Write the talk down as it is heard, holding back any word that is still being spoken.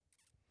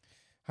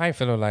Hi,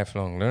 fellow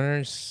lifelong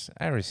learners.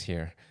 Iris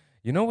here.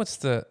 You know what's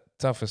the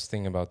toughest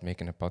thing about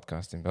making a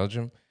podcast in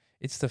Belgium?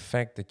 It's the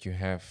fact that you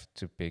have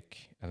to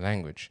pick a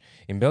language.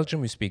 In Belgium,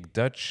 we speak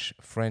Dutch,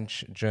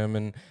 French,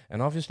 German, and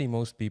obviously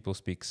most people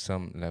speak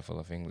some level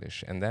of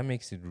English, and that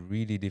makes it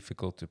really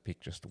difficult to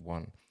pick just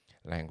one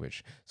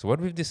language. So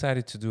what we've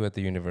decided to do at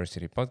the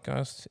University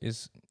Podcast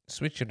is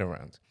switch it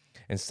around.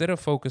 Instead of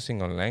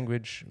focusing on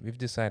language, we've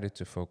decided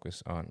to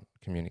focus on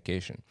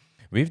communication.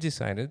 We've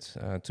decided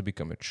to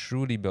become a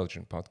truly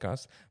Belgian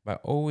podcast by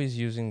always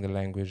using the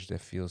language that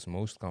feels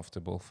most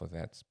comfortable for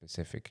that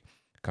specific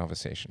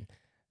conversation.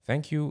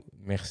 Thank you,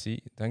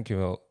 merci,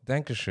 dankjewel,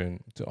 dankeschön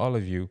to all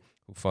of you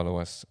who follow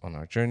us on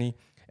our journey.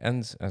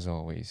 And as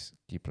always,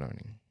 keep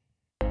learning.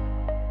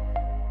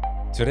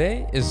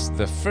 Today is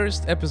the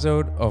first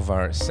episode of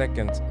our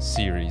second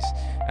series.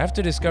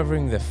 After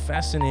discovering the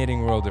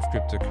fascinating world of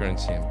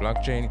cryptocurrency and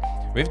blockchain,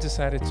 we've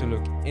decided to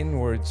look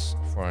inwards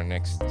for our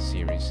next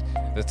series.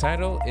 The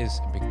title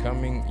is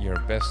Becoming Your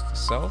Best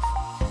Self,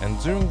 and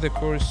during the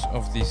course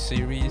of this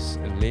series,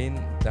 Leen,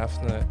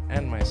 Daphne,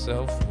 and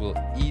myself will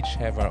each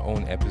have our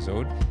own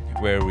episode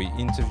where we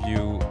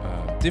interview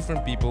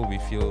different people we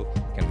feel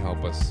can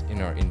help us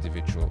in our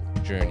individual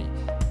journey.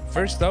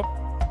 First up,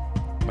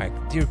 my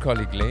dear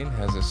colleague Leen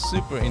has a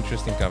super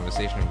interesting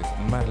conversation with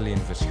Marleen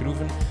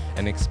Verschroeven,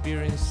 an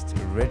experienced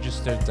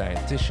registered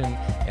dietitian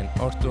and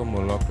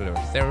orthomolecular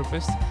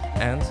therapist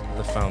and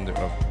the founder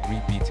of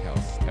Repeat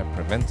Health, a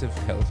preventive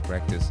health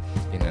practice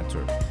in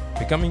Antwerp.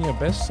 Becoming your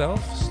best self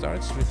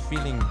starts with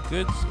feeling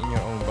good in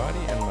your own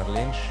body, and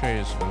Marleen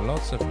shares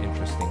lots of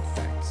interesting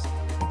facts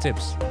and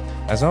tips.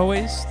 As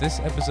always, this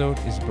episode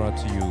is brought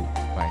to you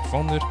by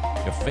Fonder,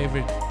 your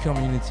favorite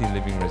community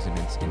living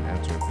residence in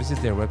Antwerp.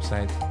 Visit their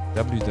website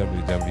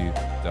www.fonder.be.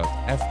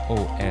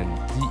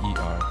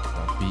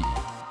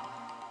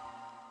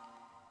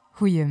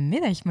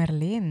 Goedemiddag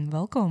Marleen,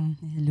 welkom.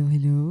 Hallo,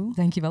 hallo.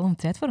 Dankjewel om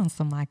tijd voor ons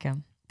te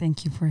maken. Thank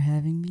you for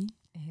having me.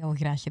 Heel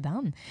graag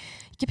gedaan.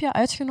 Ik heb jou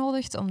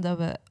uitgenodigd omdat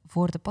we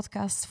voor de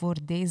podcast voor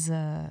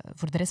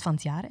de rest van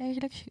het jaar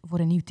eigenlijk voor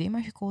een nieuw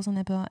thema gekozen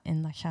hebben.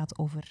 En dat gaat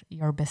over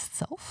Your Best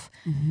Self.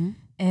 Mm-hmm.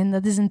 En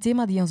dat is een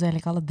thema die ons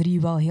eigenlijk alle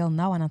drie wel heel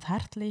nauw aan het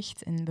hart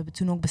ligt. En we hebben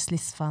toen ook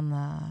beslist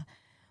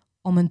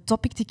om een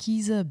topic te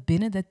kiezen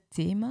binnen dat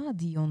thema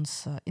die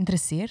ons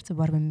interesseert,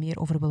 waar we meer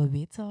over willen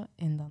weten.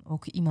 En dan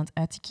ook iemand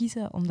uit te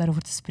kiezen om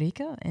daarover te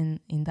spreken. En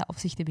in dat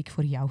opzicht heb ik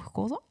voor jou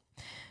gekozen.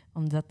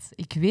 Omdat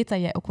ik weet dat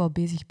jij ook wel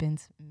bezig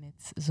bent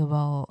met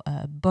zowel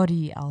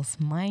body als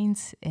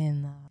mind. En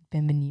ik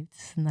ben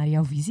benieuwd naar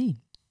jouw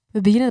visie.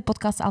 We beginnen de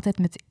podcast altijd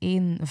met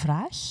 1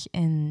 vraag.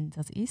 En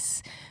dat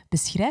is,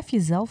 beschrijf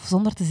jezelf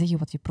zonder te zeggen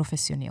wat je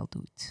professioneel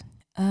doet.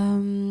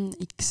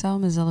 Ik zou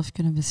mezelf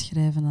kunnen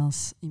beschrijven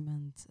als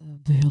iemand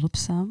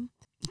behulpzaam.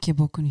 Ik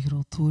heb ook een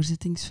groot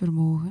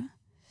doorzettingsvermogen.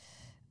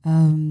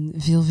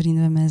 Veel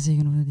vrienden van mij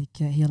zeggen ook dat ik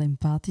heel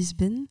empathisch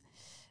ben.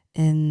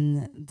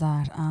 En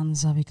daaraan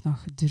zou ik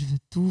nog durven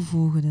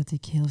toevoegen dat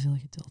ik heel veel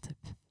geduld heb.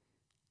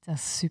 Dat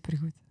is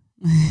supergoed.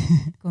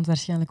 Komt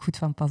waarschijnlijk goed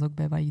van pas ook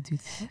bij wat je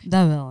doet.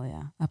 Dat wel,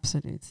 ja.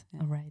 Absoluut. Ja.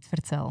 Alright,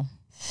 vertel.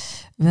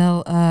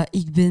 Wel,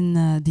 ik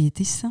ben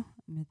diëtiste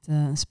met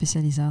een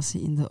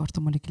specialisatie in de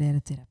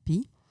orthomoleculaire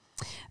therapie.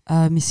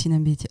 Misschien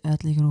een beetje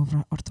uitleggen over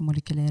wat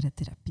orthomoleculaire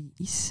therapie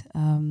is.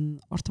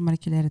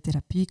 Orthomoleculaire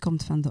therapie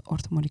komt van de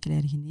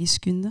orthomoleculaire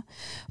geneeskunde,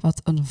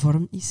 wat een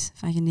vorm is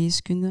van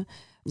geneeskunde.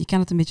 Je kan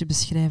het een beetje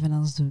beschrijven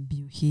als de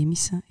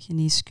biochemische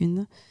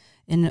geneeskunde.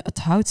 En het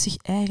houdt zich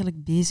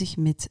eigenlijk bezig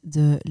met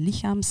de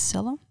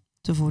lichaamscellen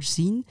te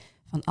voorzien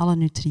van alle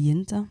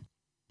nutriënten,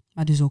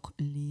 maar dus ook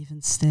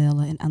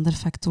levensstijlen en andere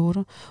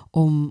factoren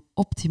om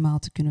optimaal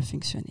te kunnen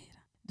functioneren.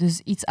 Dus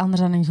iets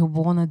anders dan een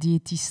gewone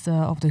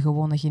diëtiste of de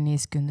gewone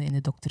geneeskunde in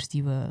de dokters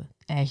die we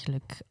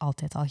eigenlijk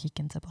altijd al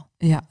gekend hebben.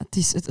 Ja,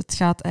 het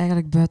gaat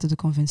eigenlijk buiten de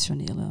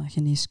conventionele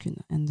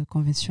geneeskunde en de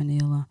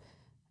conventionele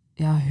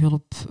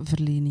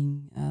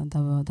hulpverlening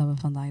dat we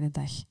vandaag de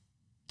dag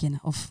kennen.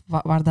 Of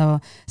waar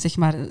dat we zeg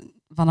maar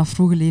vanaf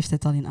vroege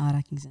leeftijd al in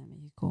aanraking zijn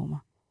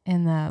meegekomen.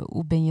 En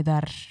hoe ben je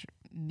daar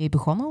mee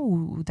begonnen?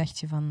 Hoe dacht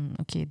je van,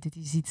 oké, dit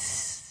is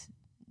iets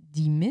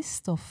die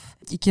mist? Of?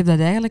 Ik heb dat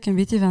eigenlijk een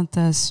beetje van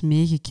thuis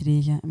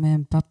meegekregen.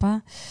 Mijn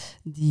papa,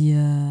 die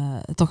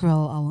toch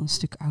wel al een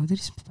stuk ouder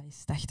is, papa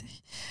is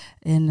 80.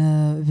 En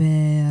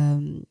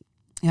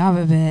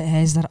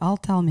hij is daar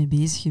altijd al mee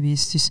bezig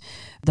geweest. Dus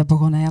dat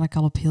begon eigenlijk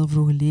al op heel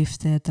vroege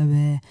leeftijd, dat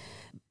wij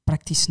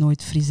praktisch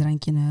nooit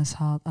frisdrank in huis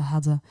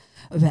hadden.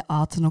 Wij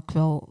aten ook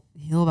wel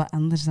heel wat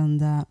anders dan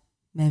dat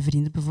mijn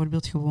vrienden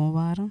bijvoorbeeld gewoon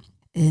waren.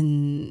 En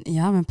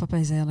ja, mijn papa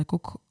is eigenlijk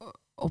ook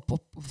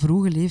op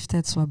vroege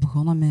leeftijd zo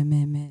begonnen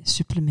met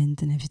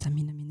supplementen en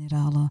vitamine,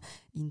 mineralen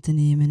in te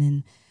nemen.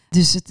 En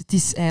dus het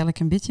is eigenlijk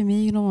een beetje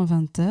meegenomen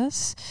van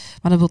thuis.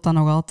 Maar dat wil dan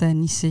nog altijd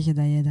niet zeggen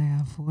dat je dat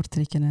gaat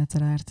voortrekken,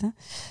 uiteraard. Hè.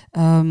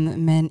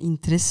 Mijn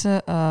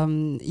interesse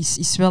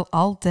is wel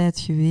altijd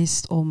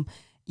geweest om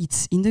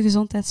iets in de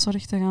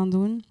gezondheidszorg te gaan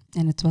doen.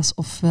 En het was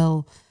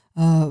ofwel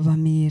wat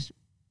meer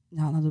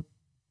naar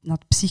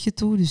het psyche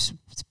toe, dus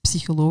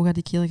psycholoog had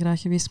ik heel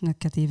graag geweest, maar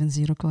ik had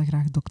evenzeer ook wel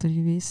graag dokter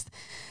geweest.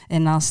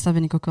 En naast dat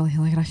ben ik ook wel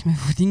heel graag met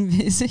voeding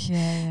bezig.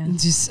 Ja.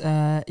 Dus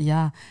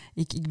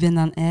ik ben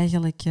dan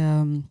eigenlijk...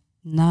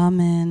 na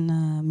mijn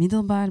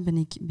middelbaar ben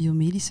ik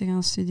biomedische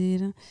gaan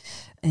studeren.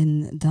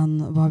 En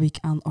dan wou ik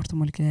aan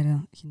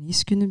orthomoleculaire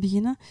geneeskunde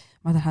beginnen.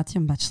 Maar daar had je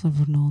een bachelor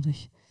voor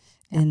nodig.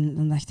 Ja. En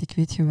dan dacht ik,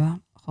 weet je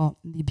wat,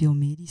 die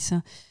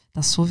biomedische,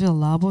 dat is zoveel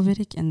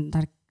labowerk en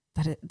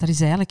daar is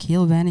eigenlijk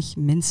heel weinig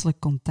menselijk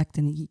contact.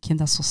 En ik heb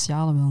dat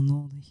sociale wel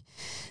nodig.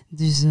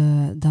 Dus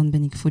dan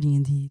ben ik voeding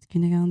en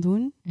dieetkunde gaan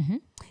doen. Mm-hmm.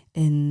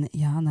 En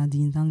ja,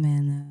 nadien dan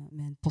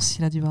mijn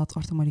postgraduaat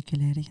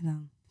orthomoleculaire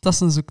gedaan. Dat is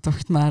een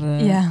zoektocht, maar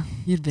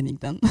hier ben ik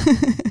dan.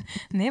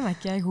 Nee, maar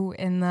keigoed.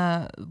 En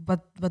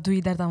wat doe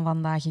je daar dan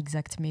vandaag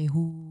exact mee?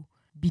 Hoe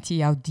bied je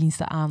jouw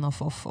diensten aan?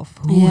 Of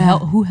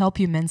hoe help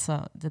je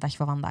mensen de dag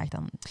van vandaag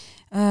dan?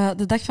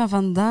 De dag van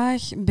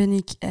vandaag ben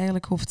ik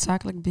eigenlijk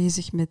hoofdzakelijk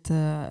bezig met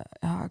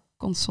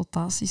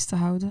consultaties te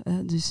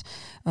houden. Dus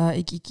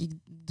ik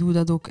doe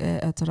dat ook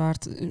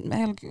uiteraard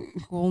eigenlijk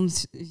gewoon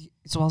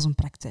zoals een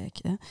praktijk.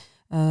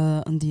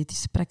 Een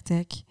diëtische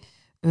praktijk.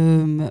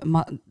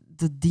 Maar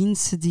de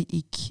diensten die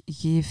ik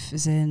geef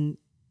zijn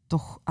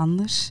toch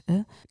anders.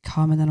 Ik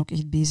hou me dan ook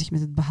echt bezig met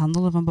het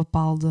behandelen van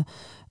bepaalde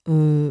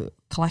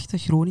klachten,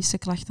 chronische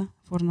klachten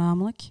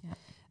voornamelijk.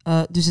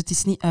 Ja. Dus het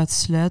is niet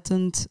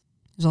uitsluitend,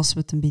 zoals we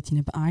het een beetje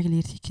hebben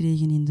aangeleerd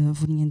gekregen in de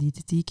voeding en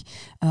diëtetiek,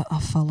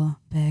 afvallen,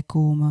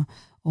 bijkomen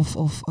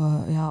of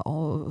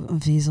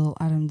een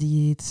vezelarm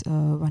dieet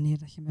wanneer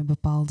dat je met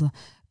bepaalde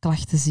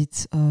klachten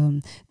zit.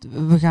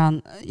 We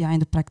gaan in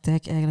de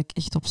praktijk eigenlijk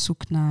echt op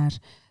zoek naar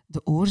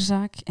de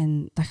oorzaak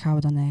en dat gaan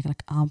we dan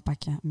eigenlijk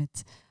aanpakken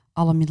met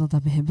alle middelen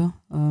dat we hebben.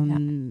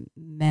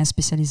 Mijn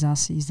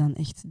specialisatie is dan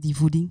echt die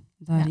voeding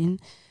daarin.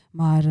 Ja.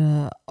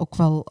 Maar ook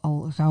wel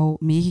al gauw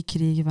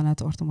meegekregen vanuit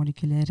de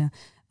orthomoleculaire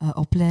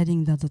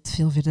opleiding dat het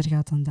veel verder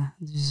gaat dan dat.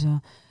 Dus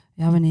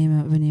we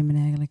nemen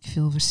eigenlijk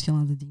veel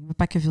verschillende dingen. We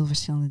pakken veel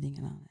verschillende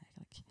dingen aan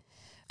eigenlijk.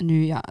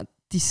 Nu ja,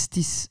 het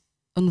is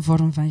een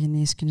vorm van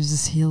geneeskunde, dus het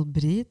is heel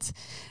breed.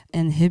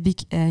 En heb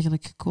ik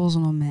eigenlijk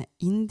gekozen om mij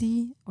in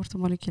die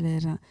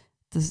orthomoleculaire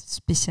te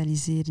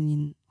specialiseren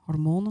in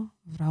hormonen,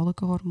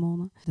 vrouwelijke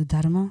hormonen, de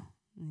darmen,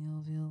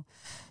 heel veel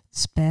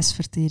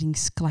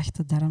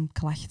spijsverteringsklachten,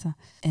 darmklachten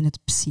en het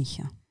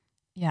psyche.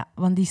 Ja,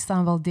 want die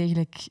staan wel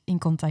degelijk in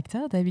contact. Hè?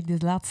 Dat heb ik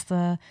het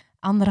laatste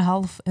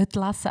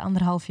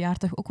anderhalf jaar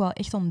toch ook wel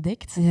echt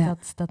ontdekt. Ja.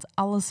 Dat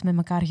alles met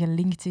elkaar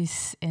gelinkt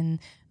is en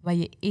wat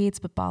je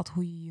eet bepaalt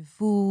hoe je je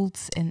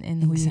voelt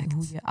en hoe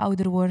je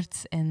ouder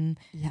wordt. En,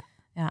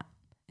 ja.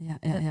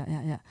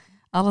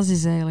 Alles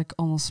is eigenlijk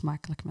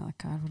onlosmakelijk met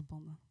elkaar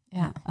verbonden.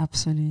 Ja,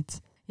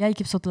 absoluut. Ja, ik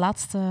heb zo het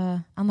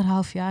laatste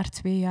 1,5 jaar,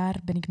 2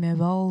 jaar, ben ik mij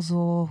wel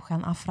zo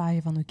gaan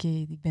afvragen van oké,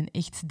 ik ben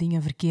echt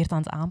dingen verkeerd aan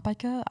het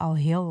aanpakken, al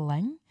heel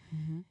lang.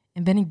 Mm-hmm.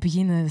 En ben ik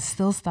beginnen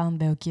stilstaan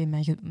bij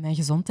mijn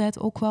gezondheid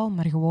ook wel,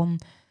 maar gewoon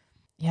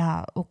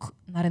ook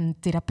naar een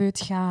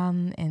therapeut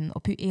gaan en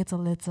op je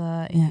eten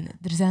letten. En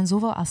er zijn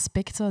zoveel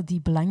aspecten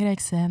die belangrijk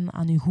zijn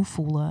aan je goed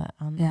voelen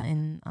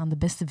en aan de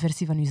beste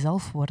versie van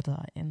jezelf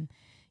worden. En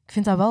ik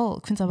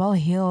vind dat wel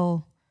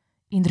heel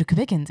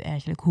indrukwekkend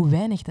eigenlijk, hoe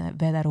weinig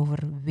wij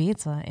daarover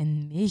weten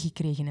en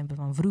meegekregen hebben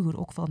van vroeger.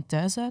 Ook van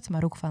thuis uit,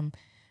 maar ook van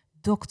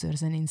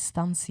dokters en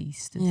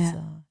instanties. Dus,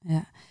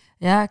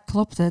 ja,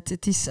 klopt.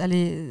 Het is,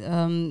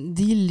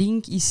 die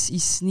link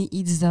is niet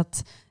iets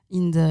dat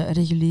in de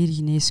reguliere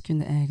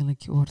geneeskunde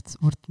eigenlijk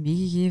wordt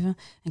meegegeven.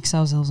 Ik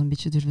zou zelfs een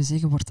beetje durven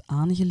zeggen, wordt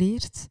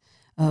aangeleerd.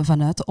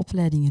 Vanuit de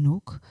opleidingen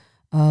ook.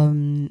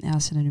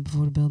 Als je dat nu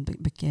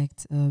bijvoorbeeld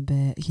bekijkt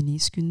bij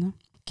geneeskunde,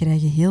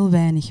 krijgen heel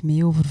weinig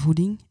mee over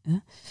voeding.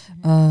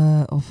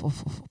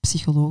 Of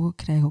psychologen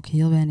krijgen ook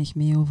heel weinig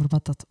mee over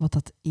wat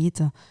dat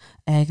eten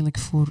eigenlijk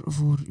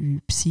voor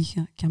je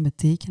psyche kan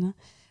betekenen.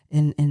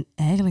 En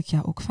eigenlijk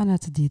ook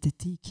vanuit de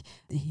diëtetiek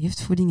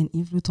heeft voeding een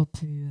invloed op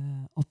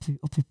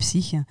je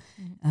psyche.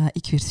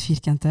 Ik werd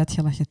vierkant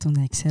uitgelachen toen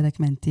ik zei dat ik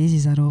mijn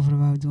thesis daarover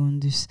wou doen.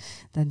 Dus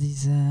dat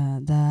is...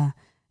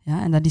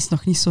 en dat is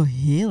nog niet zo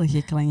heel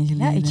gek lang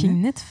geleden. Ja, ik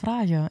ging net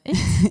vragen.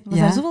 Echt? Was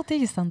daar zoveel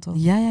tegenstand op?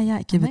 Ja.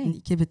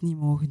 Ik heb het niet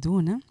mogen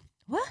doen. Hè.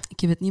 Wat? Ik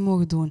heb het niet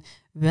mogen doen.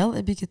 Wel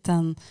heb ik het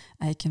dan...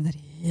 ik heb daar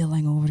heel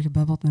lang over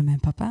gebabbeld met mijn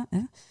papa.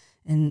 Hè.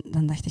 En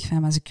dan dacht ik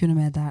van, maar ze kunnen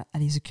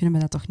mij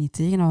dat toch niet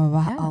tegenhouden.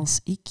 Wat als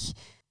ik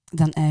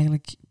dan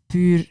eigenlijk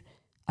puur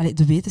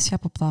de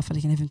wetenschap op tafel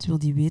leggen, eventueel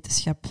die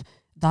wetenschap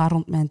daar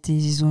rond mijn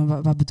thesis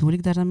doen. Wat bedoel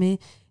ik daar dan mee?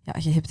 Ja,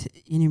 je hebt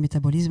in je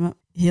metabolisme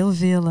heel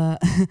veel,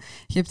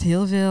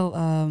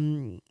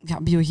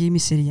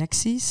 biochemische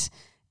reacties.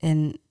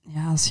 En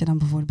als je dan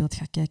bijvoorbeeld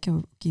gaat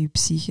kijken, je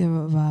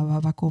psyche,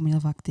 wat komen heel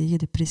vaak tegen?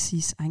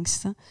 Depressies,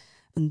 angsten.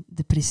 Een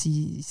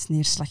depressie is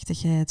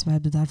neerslachtigheid, wat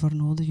heb je daarvoor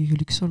nodig? Je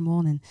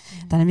gelukshormoon. En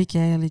dan heb ik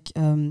eigenlijk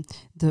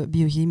de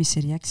biochemische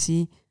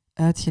reactie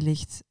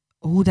uitgelegd,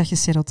 hoe dat je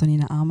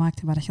serotonine aanmaakt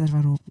en wat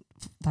je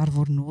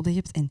daarvoor nodig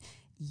hebt. En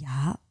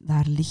ja,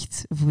 daar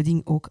ligt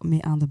voeding ook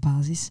mee aan de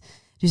basis.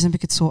 Dus dan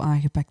heb ik het zo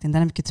aangepakt en dan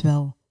heb ik het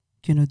wel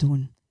kunnen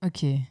doen.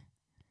 Oké.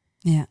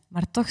 Ja.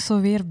 Maar toch zo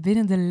weer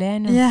binnen de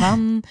lijnen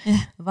van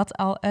wat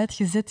al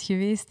uitgezet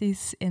geweest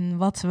is en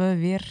wat we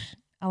weer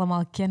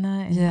allemaal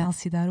kennen. En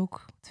als je daar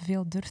ook te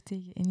veel durft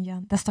tegen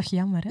ingaan. Dat is toch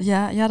jammer, hè?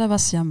 Ja, dat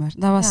was jammer.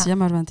 Dat was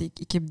jammer, want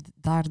ik heb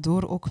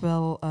daardoor ook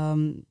wel...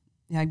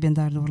 ik ben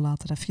daardoor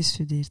later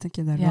afgestudeerd. Ik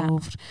heb daar wel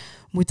over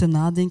moeten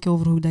nadenken,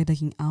 over hoe ik dat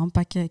ging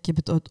aanpakken. Ik heb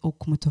het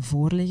ook moeten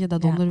voorleggen,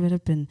 dat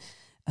onderwerp. En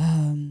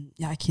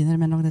ik herinner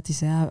me nog dat hij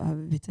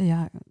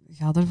zei,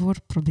 ga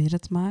ervoor, probeer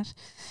het maar.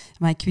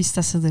 Maar ik wist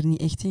dat ze er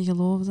niet echt in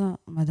geloofden.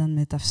 Maar dan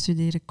met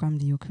afstuderen kwam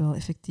die ook wel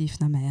effectief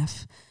naar mij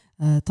af.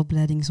 Het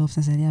opleidingshoofd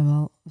en zei,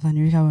 wel, van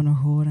u gaan we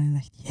nog horen. En ik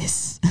dacht,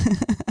 yes.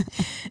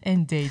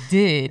 En they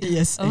did.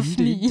 Yes, of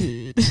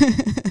niet?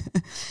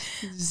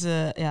 Dus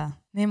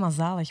Nee, maar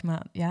zalig.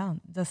 Maar ja,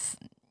 dat is...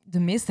 De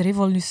meest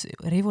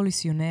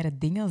revolutionaire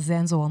dingen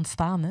zijn zo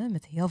ontstaan, hè,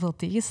 met heel veel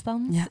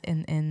tegenstand. Ja.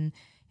 En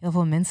heel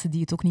veel mensen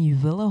die het ook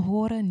niet willen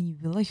horen,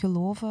 niet willen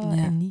geloven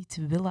en niet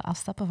willen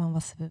afstappen van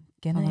wat ze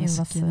kennen en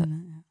wat ze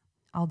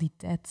al die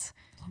tijd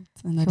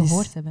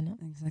gehoord hebben. Hè.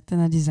 Exact, en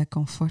dat is dat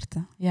comfort.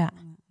 Hè. Ja.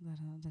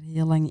 Daar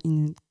heel lang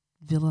in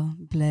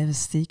willen blijven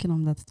steken,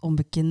 omdat het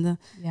onbekende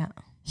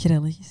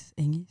grillig is,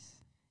 eng is.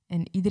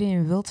 En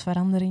iedereen wil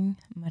verandering,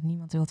 maar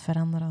niemand wil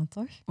veranderen,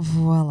 toch?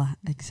 Voilà,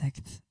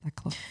 exact. Dat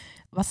klopt.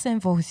 Wat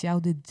zijn volgens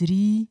jou de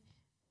 3,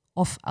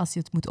 of als je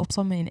het moet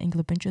opsommen in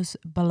enkele puntjes,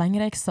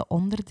 belangrijkste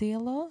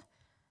onderdelen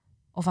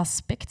of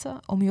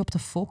aspecten om je op te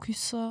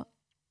focussen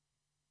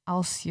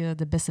als je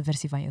de beste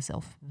versie van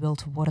jezelf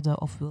wilt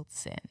worden of wilt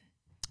zijn?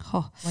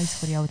 Goh. Wat is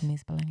voor jou het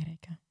meest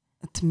belangrijke?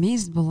 Het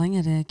meest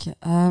belangrijke?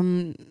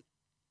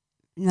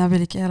 Nou wil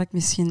ik eigenlijk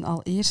misschien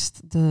al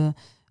eerst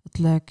het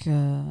luik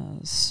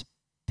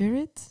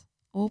spirit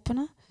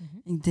openen.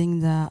 Mm-hmm. Ik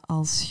denk dat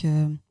als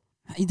je...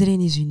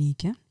 Iedereen is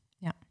uniek, hè?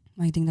 Ja.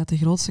 Maar ik denk dat de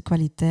grootste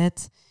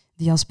kwaliteit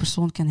die je als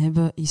persoon kan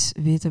hebben, is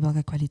weten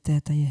welke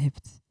kwaliteit dat je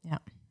hebt.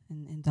 Ja.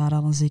 En daar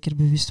al een zekere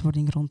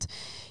bewustwording rond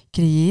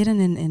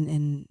creëren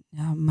en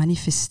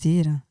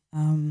manifesteren.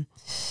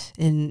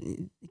 En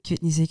ik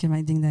weet niet zeker, maar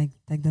ik denk dat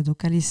ik dat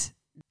ook al eens...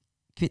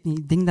 Ik weet niet,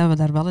 ik denk dat we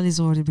daar wel eens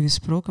over hebben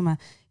gesproken, maar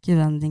ik heb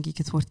dan denk ik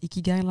het woord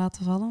ikigai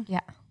laten vallen.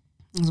 Ja.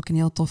 Dat is ook een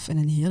heel tof en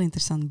een heel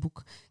interessant boek.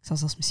 Ik zou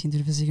zelfs misschien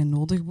durven zeggen een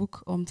nodig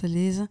boek om te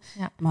lezen.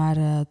 Ja.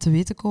 Maar te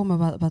weten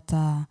komen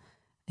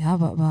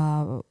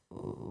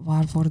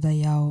waarvoor dat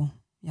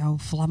jouw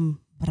vlam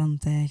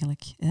brandt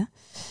eigenlijk. Hè?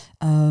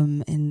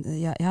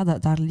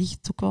 Daar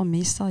ligt ook wel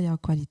meestal jouw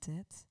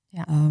kwaliteit.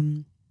 Ja.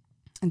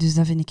 Dus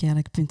dat vind ik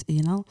eigenlijk punt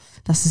 1 al.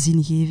 Dat is de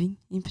zingeving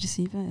in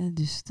principe. Hè?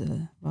 Dus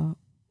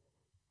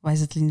wat is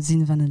het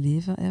zin van een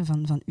leven, hè?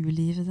 Van uw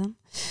leven dan?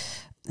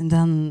 En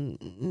dan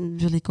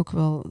wil ik ook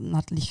wel naar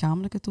het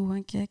lichamelijke toe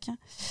gaan kijken.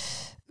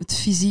 Het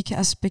fysieke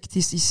aspect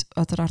is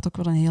uiteraard ook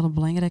wel een hele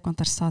belangrijk, want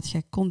daar staat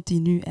je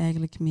continu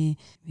eigenlijk mee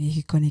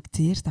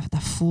geconnecteerd.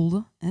 Dat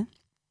voelde. Hè.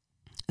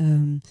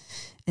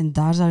 En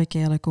daar zou ik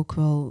eigenlijk ook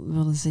wel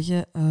willen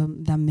zeggen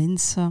dat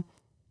mensen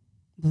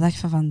de dag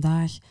van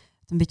vandaag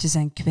een beetje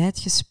zijn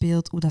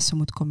kwijtgespeeld hoe dat ze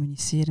moeten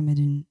communiceren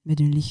met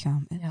hun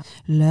lichaam. Hè. Ja.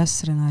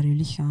 Luisteren naar hun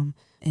lichaam.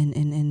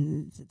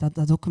 En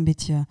dat ook een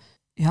beetje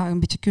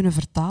kunnen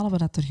vertalen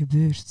wat er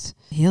gebeurt.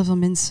 Heel veel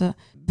mensen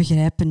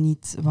begrijpen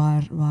niet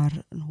waar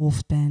een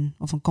hoofdpijn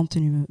of een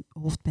continue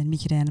hoofdpijn,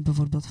 migraine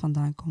bijvoorbeeld,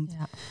 vandaan komt.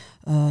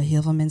 Ja.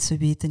 Heel veel mensen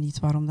weten niet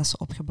waarom dat ze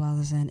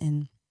opgeblazen zijn.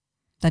 En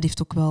dat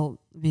heeft ook wel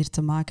weer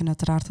te maken,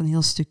 uiteraard, een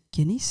heel stuk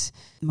kennis.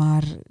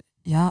 Maar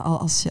ja,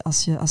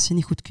 als je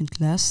niet goed kunt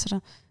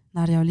luisteren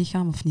naar jouw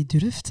lichaam of niet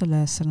durft te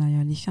luisteren naar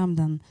jouw lichaam,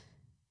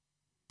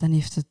 dan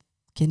heeft het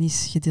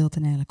kennisgedeelte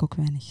eigenlijk ook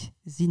weinig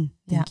zin,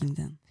 denk ik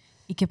dan.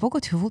 Ik heb ook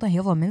het gevoel dat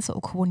heel veel mensen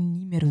ook gewoon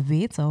niet meer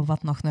weten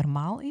wat nog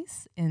normaal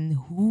is en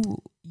hoe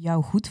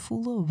jou goed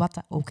voelen, wat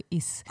dat ook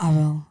is. Ah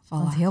wel, voilà.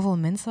 Want heel veel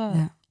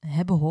mensen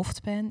hebben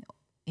hoofdpijn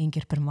 1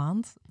 keer per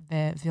maand,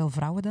 bij veel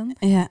vrouwen dan.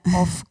 Ja.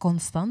 Of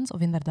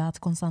inderdaad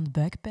constant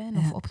buikpijn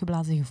of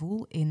opgeblazen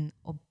gevoel. En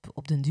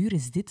op den duur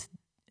is dit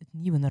het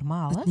nieuwe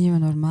normale. Het nieuwe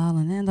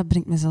normale. Hè? En dat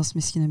bringt me zelfs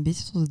misschien een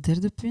beetje tot het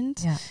 3e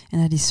punt. Ja.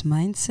 En dat is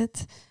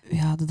mindset.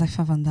 Ja, de dag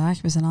van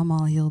vandaag, we zijn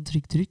allemaal heel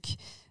druk.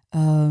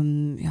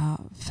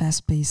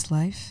 Fast-paced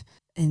life.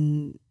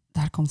 En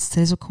daar komt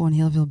stress ook gewoon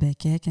heel veel bij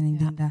kijken. En ik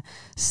denk dat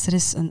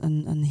stress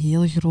een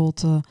heel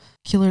grote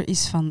killer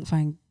is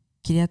van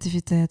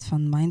creativiteit,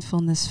 van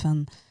mindfulness,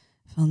 van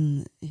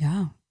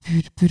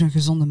puur een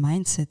gezonde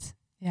mindset.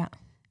 Ja.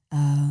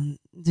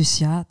 Dus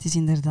ja, het is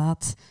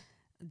inderdaad...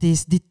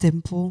 Dit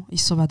tempo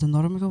is zo wat de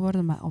norm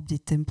geworden, maar op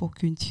dit tempo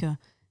kun je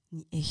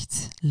niet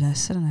echt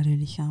luisteren naar je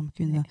lichaam.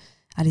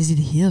 Er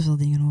zitten heel veel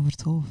dingen over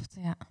het hoofd.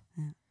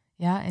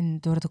 Ja, en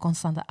door de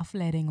constante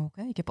afleiding ook.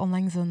 Hè. Ik heb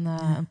onlangs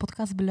een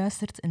podcast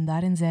beluisterd en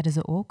daarin zeiden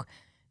ze ook,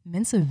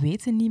 mensen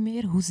weten niet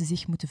meer hoe ze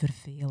zich moeten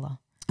vervelen.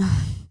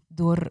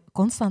 Door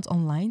constant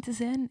online te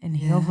zijn en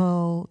heel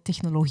veel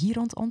technologie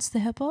rond ons te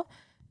hebben,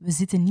 we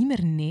zitten niet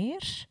meer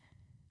neer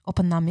op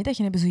een namiddag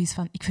en hebben zoiets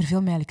van, ik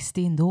verveel me eigenlijk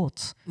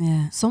steendood.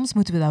 Ja. Soms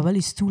moeten we dat wel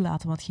eens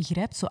toelaten, want je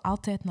grijpt zo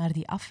altijd naar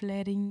die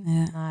afleiding,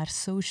 naar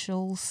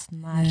socials,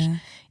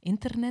 naar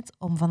internet,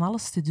 om van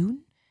alles te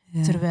doen.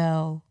 Ja.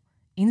 Terwijl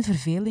in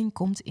verveling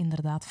komt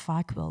inderdaad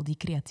vaak wel die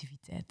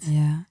creativiteit.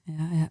 Ja,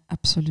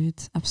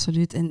 absoluut.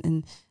 Absoluut.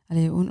 En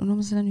hoe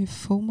noemen ze dat nu?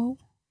 FOMO?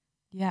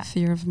 Ja.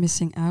 Fear of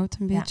missing out,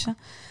 een beetje.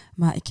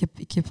 Maar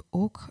ik heb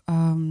ook,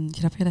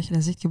 grappig dat je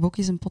dat zegt, ik heb ook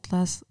eens een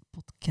podcast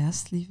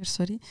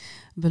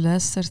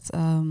beluisterd.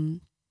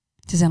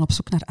 Ze zijn op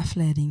zoek naar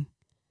afleiding.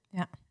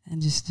 Ja. En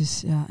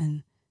dus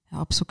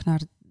op zoek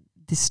naar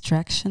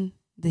distraction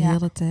de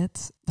hele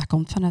tijd. Dat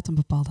komt vanuit een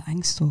bepaalde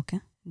angst ook. Hè.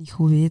 Niet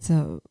goed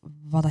weten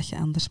wat dat je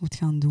anders moet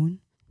gaan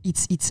doen.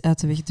 Iets uit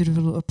de weg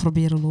durven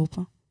proberen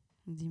lopen.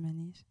 Op die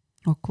manier.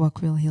 Ook wat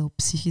wel heel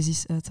psychisch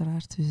is,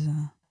 uiteraard. Dus,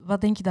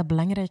 Wat denk je dat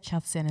belangrijk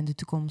gaat zijn in de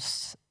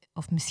toekomst,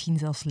 of misschien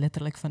zelfs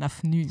letterlijk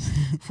vanaf nu,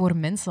 voor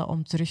mensen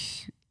om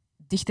terug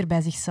dichter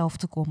bij zichzelf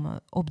te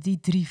komen, op die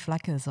 3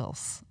 vlakken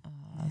zelfs?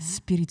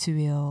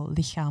 Spiritueel,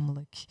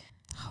 lichamelijk.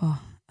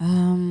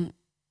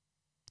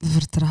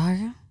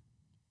 Vertragen.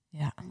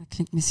 Ja. Dat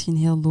klinkt misschien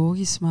heel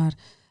logisch, maar...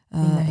 Ik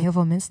denk dat heel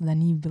veel mensen dat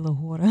niet willen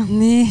horen.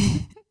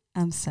 Nee,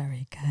 I'm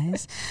sorry,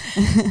 guys.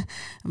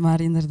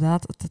 Maar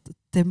inderdaad, het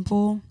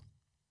tempo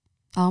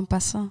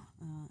aanpassen.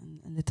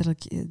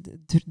 Letterlijk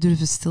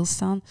durven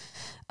stilstaan.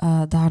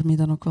 Daarmee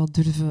dan ook wel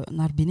durven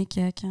naar binnen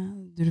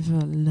kijken.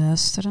 Durven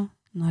luisteren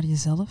naar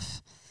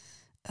jezelf.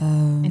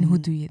 En hoe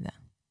doe je dat?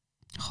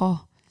 Goh,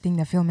 ik denk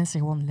dat veel mensen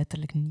gewoon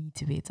letterlijk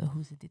niet weten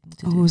hoe ze dit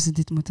moeten doen. Hoe ze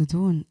dit moeten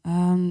doen.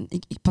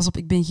 Pas op,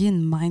 ik ben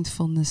geen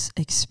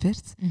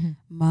mindfulness-expert. Mhm.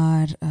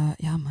 Maar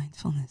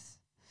mindfulness.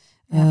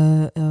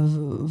 Ja.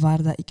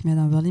 Waar dat ik mij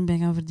dan wel in ben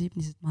gaan verdiepen,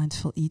 is het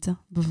mindful eten,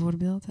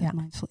 bijvoorbeeld. Ja.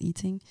 Mindful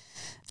eating.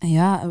 En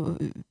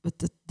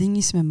het ding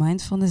is met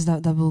mindfulness,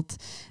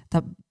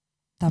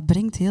 dat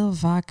brengt heel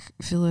vaak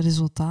veel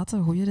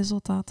resultaten, goede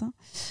resultaten.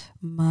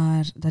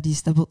 Maar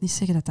dat wil niet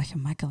zeggen dat dat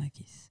gemakkelijk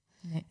is.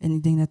 Nee. En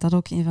ik denk dat dat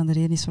ook een van de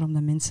redenen is waarom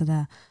dat mensen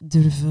dat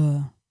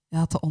durven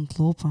te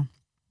ontlopen.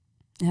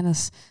 Ja, dat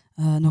is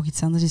nog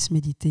iets anders is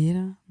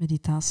mediteren,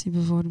 meditatie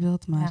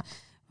bijvoorbeeld. Maar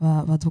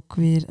wat ook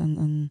weer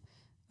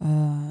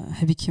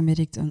heb ik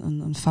gemerkt,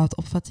 een fout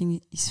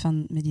opvatting is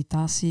van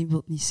meditatie,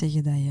 wil niet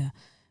zeggen dat je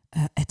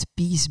at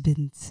peace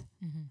bent,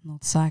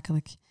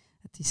 noodzakelijk.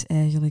 Het is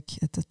eigenlijk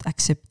het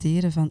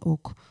accepteren van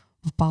ook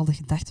bepaalde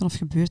gedachten of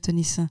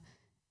gebeurtenissen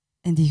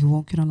en die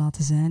gewoon kunnen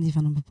laten zijn, die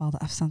van een bepaalde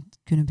afstand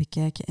kunnen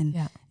bekijken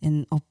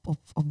en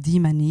op die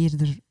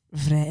manier er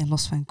vrij en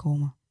los van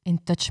komen.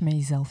 In touch met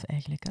jezelf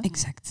eigenlijk. Hè?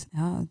 Exact.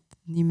 Ja,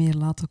 niet meer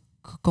laten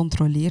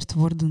gecontroleerd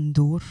worden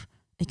door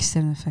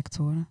externe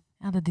factoren.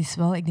 Ja,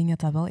 ik denk dat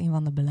dat wel een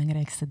van de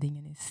belangrijkste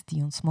dingen is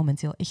die ons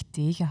momenteel echt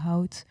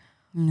tegenhoudt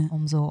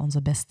om zo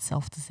onze best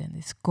zelf te zijn.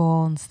 Dus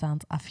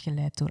constant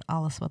afgeleid door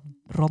alles wat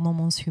rondom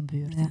ons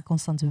gebeurt. En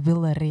constant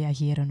willen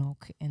reageren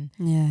ook. En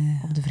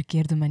op de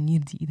verkeerde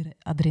manier die iedere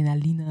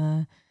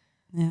adrenaline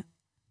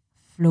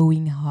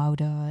flowing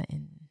houden.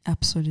 En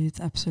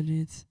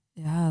Absoluut.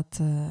 Ja,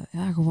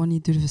 gewoon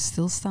niet durven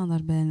stilstaan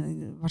daarbij.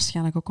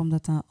 Waarschijnlijk ook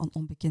omdat dat een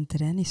onbekend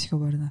terrein is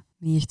geworden.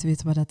 Niet echt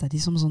weten wat dat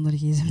is om zonder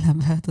gsm naar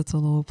buiten te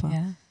lopen.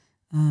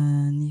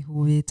 Ja. Niet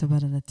goed weten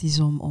wat het is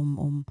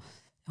om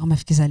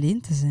even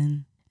alleen te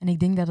zijn. En ik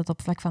denk dat het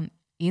op vlak van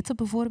eten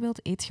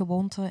bijvoorbeeld,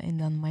 eetgewoonten en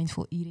dan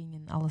mindful eating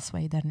en alles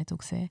wat je daarnet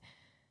ook zei,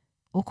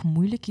 ook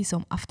moeilijk is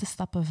om af te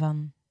stappen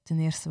van ten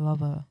eerste wat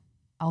we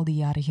al die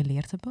jaren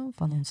geleerd hebben,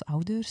 van onze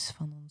ouders,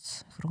 van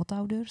onze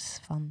grootouders,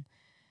 van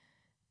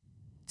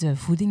de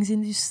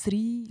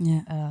voedingsindustrie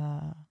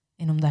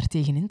en om daar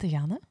tegenin te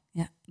gaan. Hè?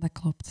 Ja, dat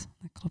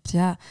klopt.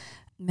 Ja,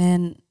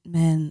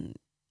 mijn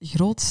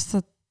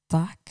grootste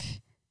taak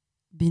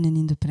binnen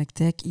in de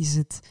praktijk is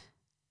het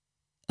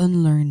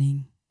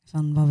unlearning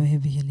van wat we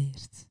hebben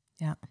geleerd.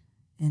 Ja.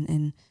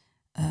 En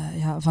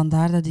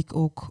vandaar dat ik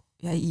ook...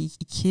 Ja,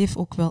 ik geef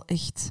ook wel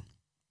echt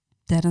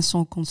tijdens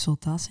zo'n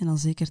consultatie, en dan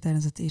zeker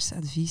tijdens het eerste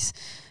advies,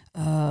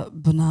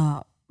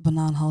 bijna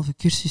een halve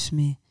cursus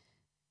mee.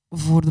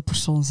 Voor de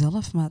persoon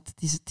zelf, maar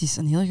het is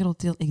een heel groot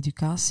deel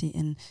educatie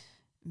en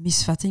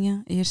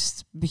misvattingen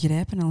eerst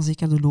begrijpen en dan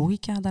zeker de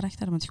logica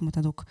daarachter, want je moet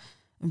dat ook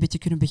een beetje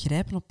kunnen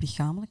begrijpen op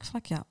lichamelijk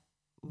vlak. Ja,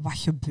 wat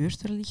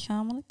gebeurt er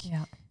lichamelijk?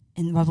 Ja.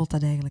 En wat wil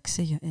dat eigenlijk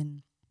zeggen?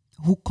 En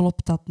hoe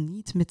klopt dat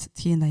niet met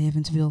hetgeen dat je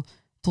eventueel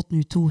tot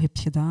nu toe hebt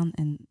gedaan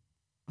en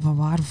van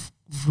waar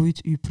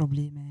vloeit uw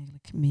probleem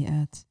eigenlijk mee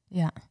uit?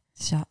 Ja.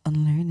 Dus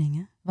unlearning.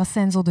 Hè? Wat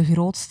zijn zo de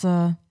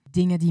grootste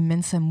dingen die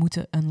mensen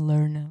moeten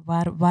unlearnen?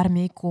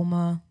 Waarmee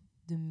komen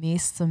de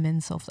meeste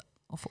mensen, of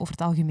over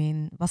het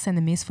algemeen, wat zijn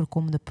de meest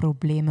voorkomende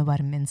problemen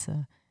waar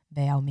mensen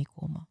bij jou mee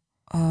komen?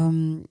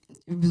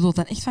 Je bedoelt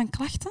dan echt van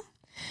klachten?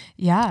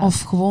 Ja.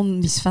 Of gewoon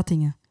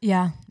misvattingen?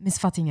 Ja,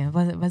 misvattingen.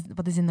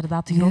 Wat is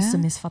inderdaad de grootste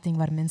misvatting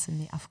waar mensen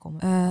mee afkomen?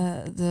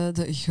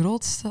 De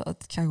grootste,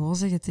 ik ga gewoon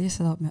zeggen, het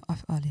eerste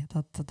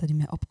dat in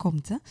mij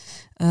opkomt,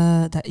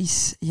 hè, dat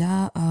is,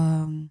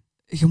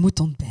 je moet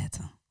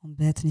ontbijten.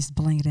 Ontbijten is het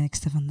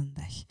belangrijkste van de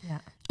dag.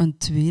 Ja. Een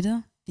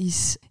tweede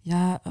is,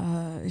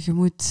 je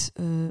moet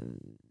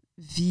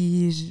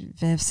 4,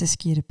 5, 6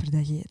 keren per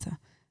dag eten.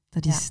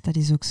 Dat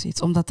is ook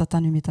zoiets. Omdat dat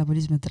dan je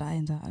metabolisme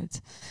draaiende houdt.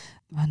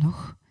 Maar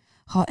nog?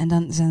 En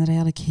dan zijn er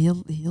eigenlijk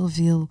heel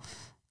veel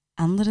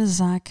andere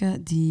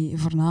zaken die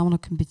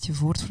voornamelijk een beetje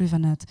voortvloeien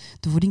vanuit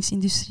de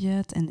voedingsindustrie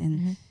uit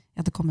en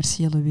de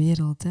commerciële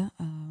wereld. Hè.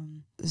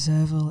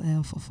 Zuivel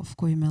of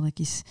koeienmelk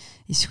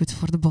is goed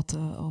voor de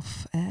botten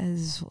of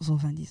zo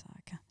van die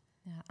zaken.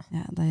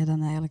 Ja, dat je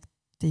dan eigenlijk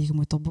tegen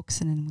moet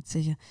opboksen en moet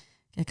zeggen,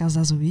 kijk, als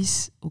dat zo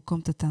is, hoe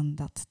komt het dan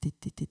dat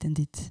dit en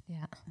dit?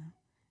 Ja.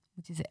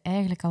 Moet je ze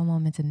eigenlijk allemaal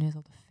met de neus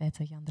op de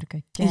feiten gaan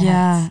drukken.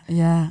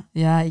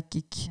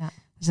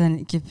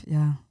 Ik heb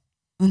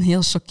een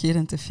heel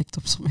chockerend effect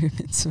op sommige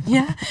mensen.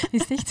 Ja,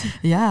 is het echt?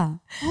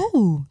 Ja.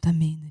 Dat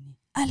meende niet.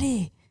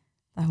 Allee,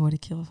 dat hoor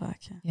ik heel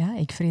vaak. Ja,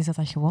 ik vrees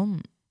dat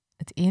gewoon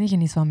het enige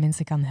is wat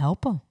mensen kan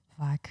helpen,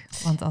 vaak.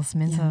 Want als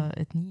mensen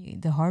het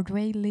niet de hard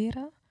way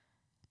leren...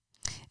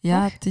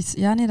 Ja,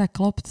 dat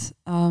klopt.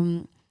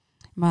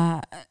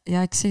 Maar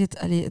ik zeg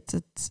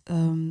het,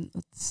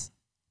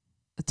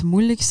 het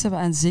moeilijkste,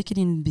 en zeker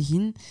in het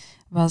begin,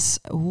 was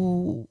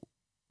hoe...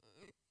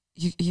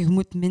 Je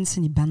moet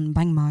mensen niet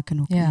bang maken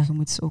ook. Ja, je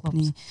moet ze ook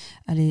niet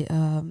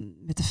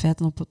met de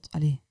feiten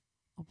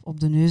op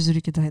de neus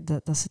drukken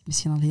dat ze het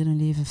misschien al heel hun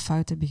leven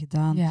fout hebben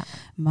gedaan. Ja.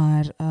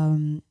 Maar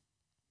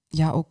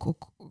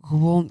ook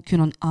gewoon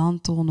kunnen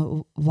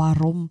aantonen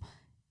waarom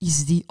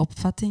is die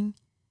opvatting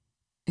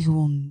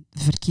gewoon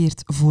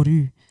verkeerd voor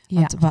u.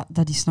 Want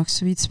dat is nog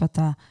zoiets wat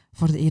dat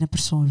voor de ene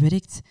persoon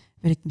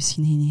werkt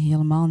misschien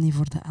helemaal niet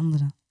voor de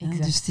andere.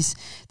 Dus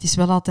het is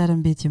wel altijd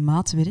een beetje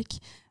maatwerk.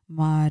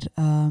 Maar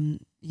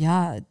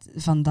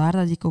vandaar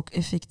dat ik ook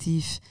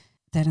effectief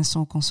tijdens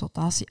zo'n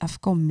consultatie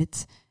afkom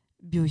met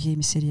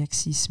biochemische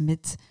reacties,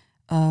 met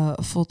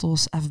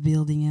foto's,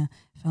 afbeeldingen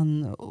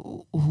van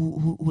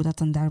hoe dat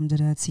een darm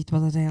eruit ziet,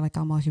 wat er eigenlijk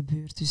allemaal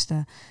gebeurt. Dus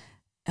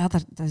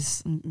dat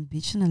is een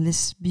beetje een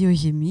les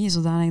biochemie,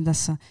 zodanig dat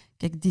ze...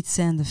 Kijk, dit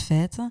zijn de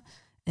feiten.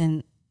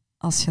 En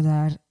als je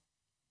daar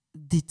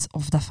dit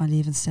of dat van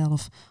levensstijl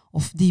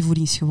of die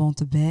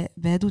voedingsgewoonte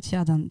bij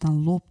doet,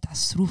 dan loopt dat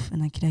stroef en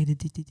dan krijg je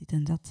dit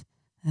en dat.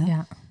 Hè?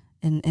 Ja.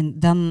 En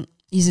dan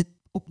is het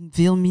ook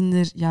veel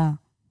minder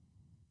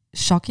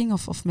shocking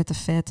of met de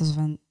feiten zo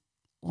van,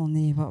 oh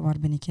nee, waar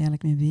ben ik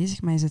eigenlijk mee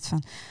bezig? Maar is het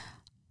van,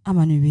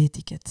 maar nu weet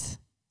ik het.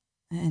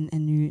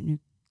 En nu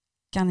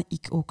kan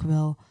ik ook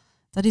wel...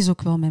 Dat is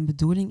ook wel mijn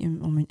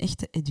bedoeling, om hun echt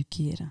te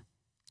educeren.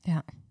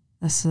 Ja.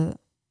 Dat ze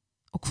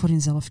ook voor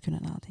hunzelf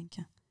kunnen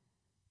nadenken.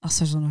 Als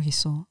er zo nog eens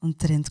zo een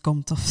trend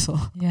komt of zo.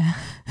 Ja.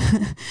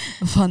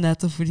 Vanuit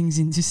de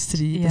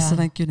voedingsindustrie. Ja. Dat ze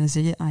dan kunnen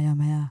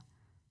zeggen,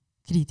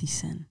 kritisch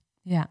zijn.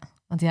 Ja,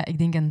 want ik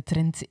denk een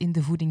trend in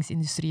de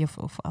voedingsindustrie,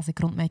 of als ik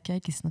rond mij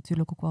kijk, is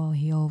natuurlijk ook wel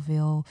heel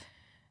veel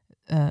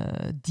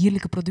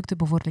dierlijke producten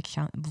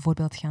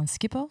bijvoorbeeld gaan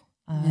skippen.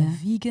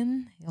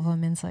 Vegan. Heel veel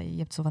mensen, je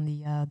hebt zo van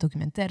die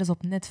documentaires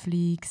op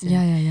Netflix.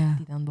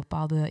 Die dan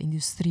bepaalde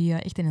industrieën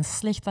echt in een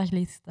slecht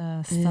daglicht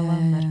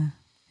stellen. Maar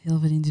heel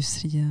veel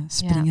industrieën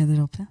springen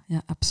erop. Hè?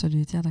 Ja,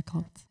 absoluut. Ja, dat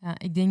klopt. Ja,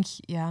 ik denk,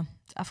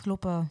 het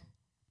afgelopen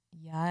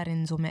jaar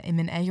in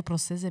mijn eigen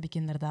proces heb ik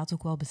inderdaad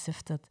ook wel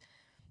beseft dat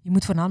je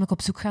moet voornamelijk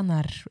op zoek gaan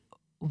naar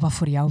wat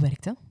voor jou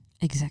werkt. Hè?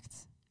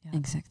 Exact.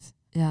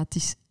 Ja, het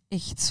is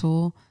echt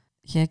zo.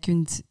 Jij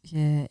kunt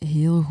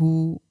heel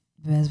goed,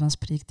 bij wijze van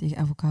spreken, tegen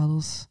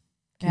avocado's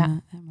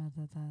kunnen. Ja. Maar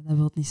dat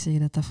wil niet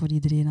zeggen dat dat voor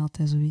iedereen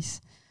altijd zo is.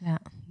 Ja.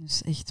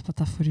 Dus echt, wat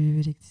dat voor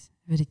u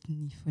werkt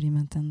niet voor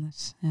iemand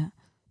anders. Ja.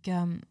 Ik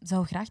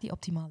zou graag die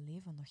optimaal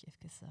leven nog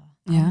even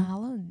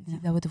aanhalen. Dat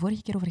we het de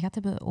vorige keer over gehad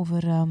hebben.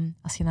 Over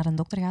als je naar een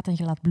dokter gaat en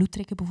je laat bloed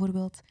trekken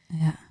bijvoorbeeld.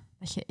 Ja.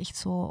 Dat je echt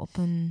zo op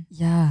een...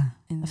 Ja.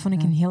 Dat vond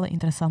ik een hele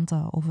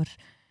interessante. Over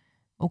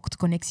ook de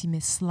connectie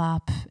met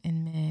slaap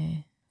en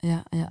met...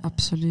 Ja,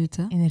 absoluut.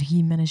 Hè.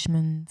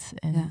 Energiemanagement.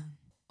 En...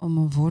 Om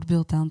een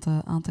voorbeeld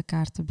aan te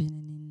kaarten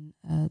binnen in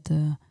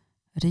de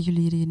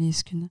reguliere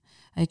geneeskunde.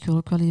 Ik wil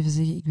ook wel even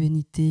zeggen, ik ben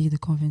niet tegen de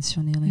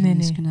conventionele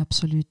geneeskunde,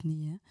 absoluut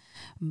niet. Hè.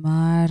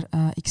 Maar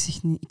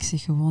ik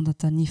zeg gewoon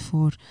dat niet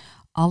voor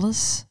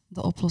alles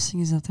de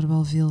oplossing is, dat er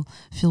wel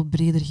veel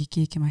breder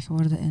gekeken mag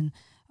worden. En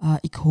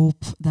ik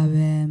hoop dat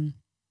wij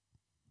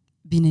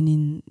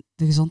binnenin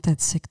de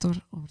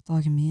gezondheidssector, over het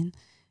algemeen,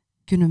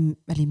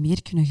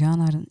 meer kunnen gaan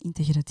naar een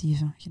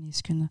integratieve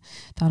geneeskunde.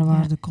 Daar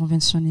waar de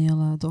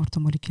conventionele, de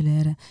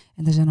orthomoleculaire,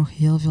 en er zijn nog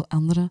heel veel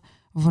andere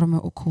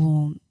vormen ook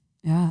gewoon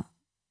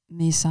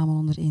mee samen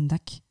onder één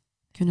dak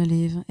kunnen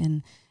leven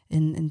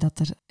en dat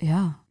er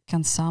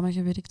kan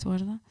samengewerkt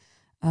worden.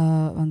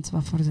 Want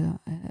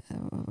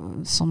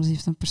soms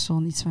heeft een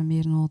persoon iets wat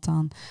meer nood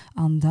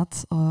aan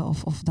dat,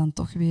 of dan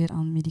toch weer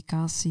aan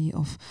medicatie,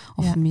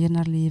 of meer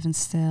naar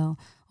levensstijl,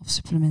 of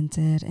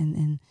supplementair.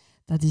 En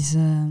dat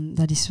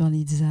is wel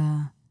iets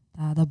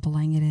dat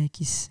belangrijk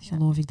is,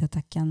 geloof ik,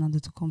 dat kan naar de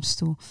toekomst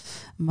toe.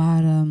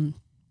 Maar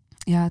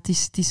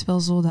het is wel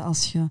zo dat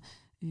als je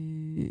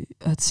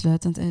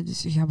uitsluitend,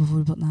 dus je gaat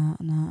bijvoorbeeld naar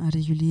een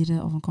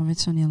reguliere of een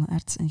conventionele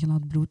arts en je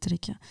laat bloed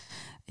trekken,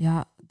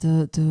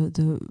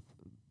 de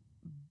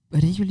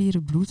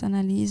reguliere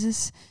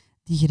bloedanalyses,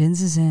 die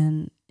grenzen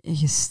zijn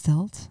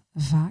gesteld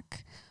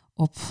vaak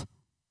op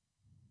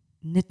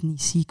net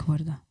niet ziek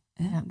worden.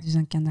 Hè? Ja. Dus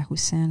dan kan dat goed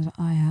zijn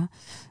van,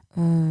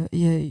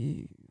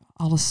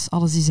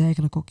 alles is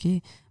eigenlijk oké.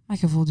 Maar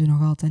je voelt je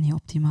nog altijd niet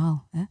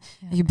optimaal. Hè? Ja.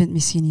 En je bent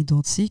misschien niet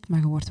doodziek, maar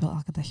je wordt wel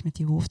elke dag met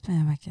die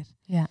hoofdpijn wakker.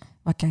 Ja.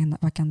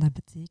 Wat kan dat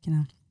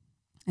betekenen?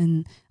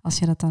 En als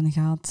je dat dan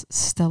gaat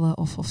stellen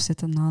of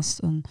zetten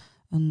naast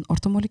een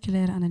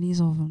orthomoleculaire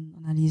analyse of een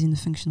analyse in de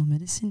functional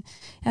medicine,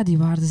 ja, die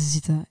waarden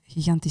zitten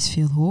gigantisch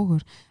veel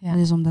hoger. Ja.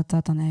 Dat is omdat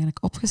dat dan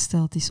eigenlijk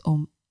opgesteld is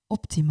om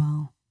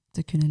optimaal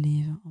te kunnen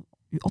leven, om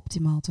je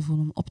optimaal te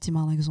voelen, om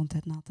optimale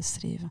gezondheid na te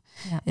streven.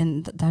 Ja.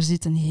 En daar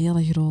zit een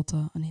heel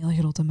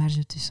grote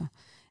marge tussen.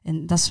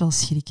 En dat is wel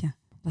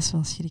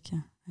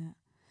schrikken. Ja.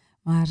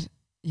 Maar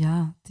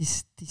ja, het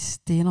is het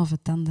een of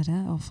het ander.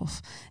 Hè.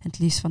 Of het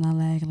liefst van al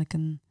eigenlijk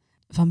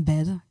van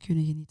beide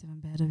kunnen genieten, van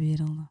beide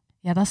werelden.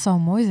 Ja, dat zou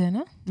mooi zijn,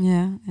 hè?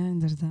 Ja,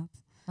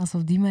 inderdaad. Als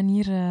op die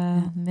manier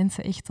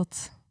mensen echt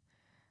tot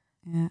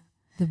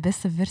de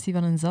beste versie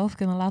van hunzelf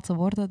kunnen laten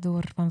worden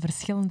door van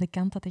verschillende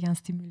kanten te gaan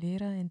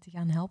stimuleren en te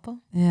gaan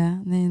helpen.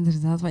 Ja, nee,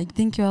 inderdaad. Maar ik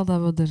denk wel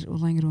dat we er hoe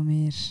langer hoe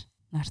meer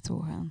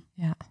naartoe gaan.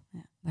 Ja.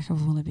 Dat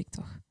gevoel heb ik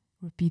toch.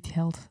 Repeat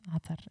Health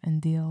had daar een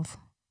deel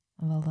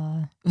wel...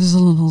 We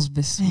zullen ons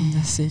best doen,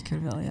 dat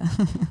zeker wel, ja.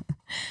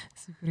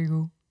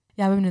 Supergoed.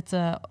 Ja, we hebben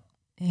het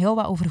heel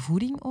wat over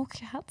voeding ook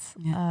gehad.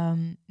 Ja.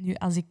 Nu,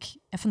 als ik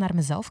even naar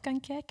mezelf kan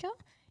kijken,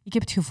 ik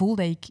heb het gevoel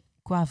dat ik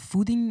qua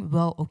voeding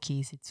wel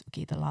oké zit.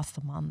 Oké, de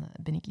laatste maanden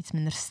ben ik iets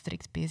minder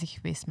strikt bezig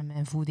geweest met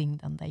mijn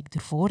voeding dan dat ik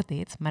ervoor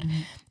deed. Maar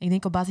ik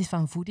denk op basis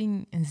van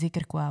voeding, en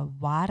zeker qua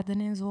waarden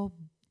en zo,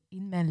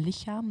 in mijn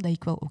lichaam, dat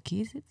ik wel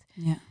oké zit.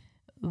 Ja.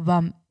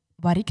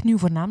 Waar ik nu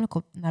voornamelijk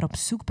naar op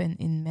zoek ben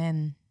in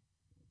mijn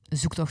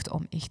zoektocht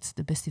om echt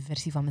de beste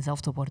versie van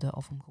mezelf te worden,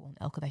 of om gewoon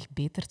elke dag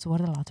beter te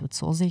worden, laten we het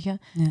zo zeggen,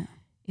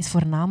 is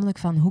voornamelijk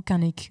van hoe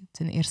kan ik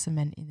ten eerste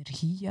mijn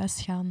energie juist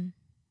gaan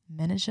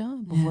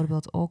managen.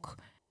 Bijvoorbeeld ook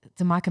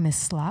te maken met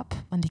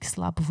slaap, want ik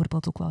slaap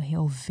bijvoorbeeld ook wel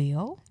heel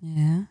veel,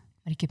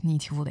 maar ik heb niet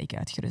het gevoel dat ik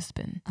uitgerust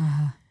ben.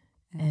 Aha.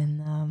 Ja.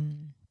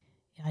 En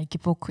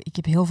ik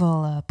heb heel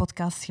veel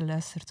podcasts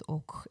geluisterd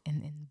ook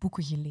en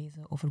boeken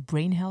gelezen over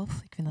brain health.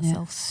 Ik vind dat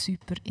zelf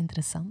super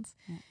interessant.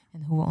 Ja.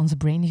 En hoe we onze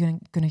brain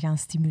kunnen gaan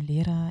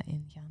stimuleren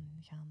en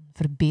gaan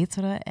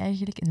verbeteren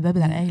eigenlijk. En we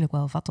hebben daar eigenlijk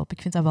wel vat op.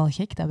 Ik vind dat wel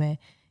gek dat wij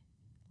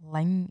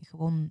lang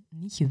gewoon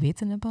niet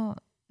geweten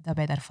hebben dat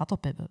wij daar vat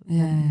op hebben. We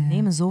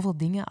nemen zoveel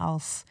dingen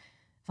als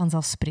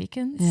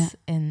vanzelfsprekend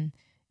en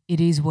it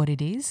is what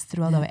it is.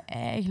 Terwijl dat we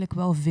eigenlijk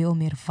wel veel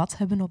meer vat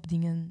hebben op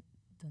dingen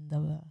dan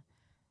dat we...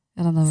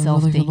 Ja, dan dat we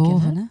zelf willen denken,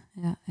 geloven.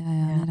 hè? Hè?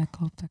 Nee, dat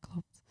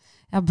klopt.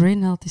 Ja,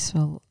 brain health is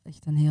wel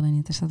echt een heel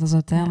interessant. Dat is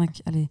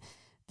uiteindelijk,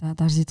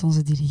 daar zit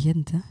onze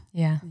dirigent, hè?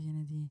 Ja.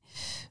 Degene die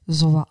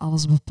zo wat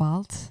alles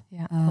bepaalt.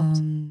 Ja,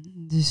 klopt.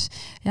 Dus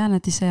ja, en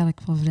het is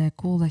eigenlijk wel vrij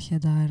cool dat je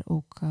daar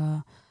ook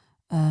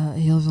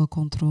heel veel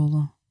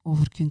controle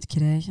over kunt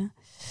krijgen.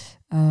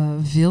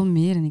 Veel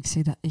meer, en ik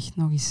zeg dat echt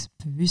nog eens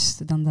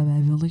bewust, dan dat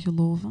wij willen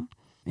geloven.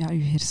 Ja,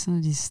 uw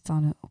hersenen die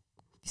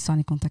staan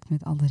in contact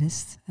met al de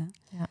rest. Hè?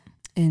 Ja.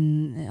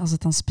 En als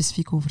het dan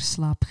specifiek over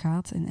slaap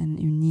gaat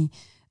en u niet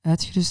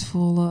uitgerust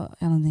voelen,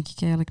 dan denk ik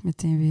eigenlijk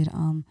meteen weer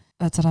aan,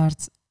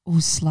 uiteraard,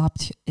 hoe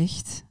slaapt je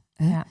echt?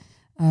 Hè? Ja.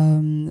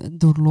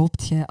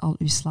 Doorloopt jij al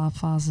je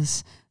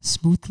slaapfases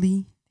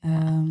smoothly?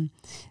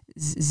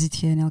 Zit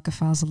jij in elke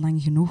fase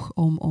lang genoeg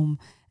om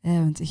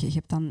want je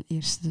hebt dan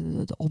eerst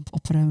de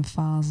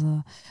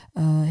opruimfase,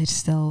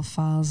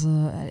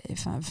 herstelfase,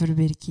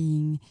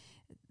 verwerking.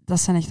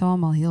 Dat zijn echt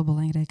allemaal heel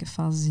belangrijke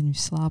fases in je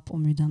slaap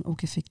om je dan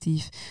ook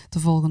effectief de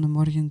volgende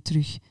morgen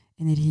terug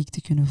energiek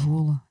te kunnen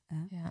voelen. Hè.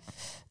 Ja.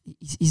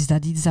 Is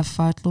dat iets dat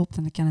fout loopt,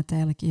 dan kan het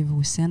eigenlijk even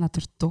goed zijn dat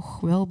er toch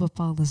wel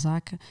bepaalde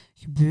zaken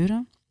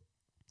gebeuren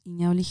in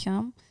jouw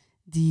lichaam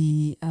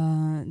die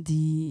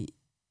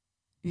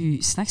je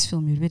 's nachts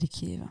veel meer werk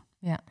geven.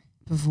 Ja.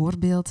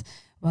 Bijvoorbeeld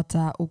wat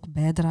dat ook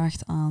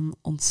bijdraagt aan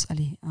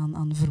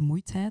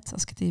vermoeidheid,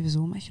 als ik het even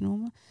zo mag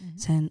noemen,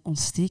 zijn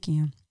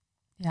ontstekingen.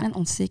 Ja. Een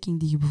ontsteking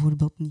die je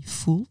bijvoorbeeld niet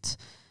voelt,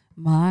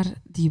 maar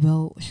die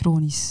wel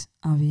chronisch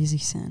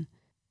aanwezig zijn.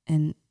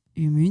 En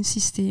je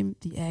immuunsysteem,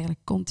 die eigenlijk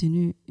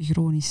continu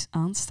chronisch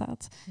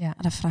aanstaat,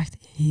 dat vraagt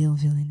heel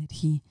veel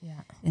energie.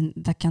 Ja. En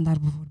dat kan daar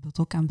bijvoorbeeld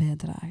ook aan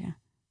bijdragen.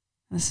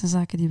 Dat zijn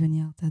zaken die we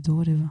niet altijd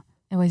doorhebben.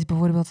 En wat is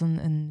bijvoorbeeld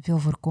een veel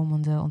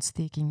voorkomende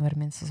ontsteking waar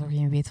mensen zo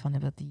geen weet van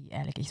hebben, die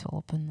eigenlijk echt wel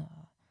op hun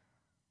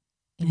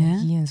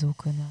energie en zo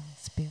kunnen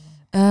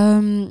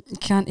spelen?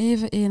 Ik ga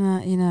even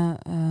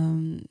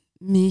een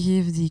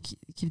meegeven,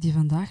 ik heb die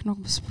vandaag nog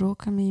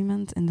besproken met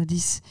iemand. En dat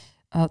is,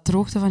 ter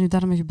hoogte van je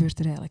darmen gebeurt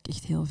er eigenlijk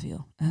echt heel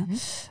veel. Hè? Mm-hmm.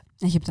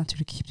 En je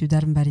hebt je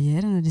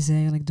darmbarrière. En dat is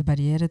eigenlijk de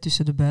barrière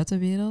tussen de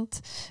buitenwereld.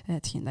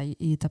 Hetgeen dat je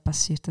eet, dat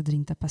passeert, dat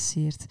drinkt, dat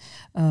passeert.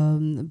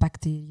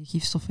 Bacteriën,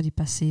 gifstoffen die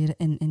passeren.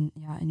 En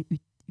je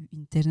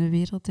interne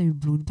wereld, je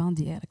bloedbaan,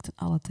 die eigenlijk ten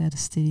alle tijde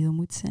steriel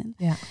moet zijn.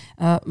 Ja.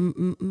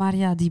 Maar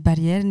ja, die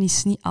barrière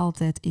is niet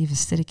altijd even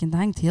sterk. En dat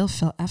hangt heel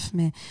veel af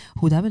met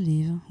hoe dat we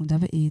leven, hoe dat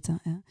we eten.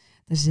 Hè.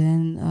 Er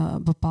zijn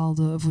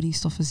bepaalde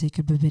voedingsstoffen,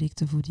 zeker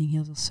bewerkte voeding,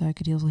 heel veel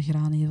suiker, heel veel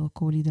granen, heel veel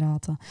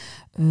koolhydraten,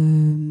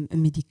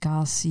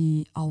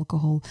 medicatie,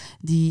 alcohol,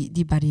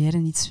 die barrière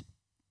iets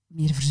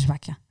meer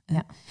verzwakken. Hè.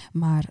 Ja.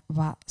 Maar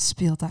wat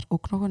speelt daar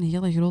ook nog een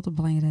hele grote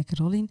belangrijke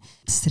rol in?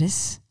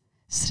 Stress.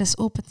 Stress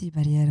opent die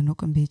barrière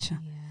ook een beetje.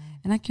 Ja.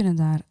 En dan kunnen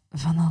daar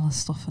van alle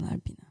stoffen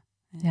uit binnen.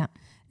 Hè. Ja.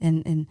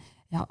 En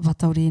wat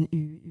doorheen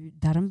uw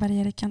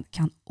darmbarrière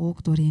kan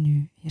ook doorheen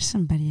uw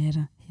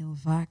hersenbarrière, heel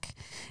vaak.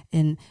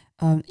 En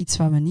iets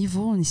wat we niet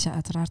voelen is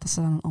uiteraard als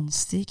er dan een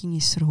ontsteking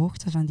is ter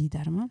hoogte van die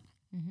darmen.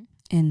 Mhm.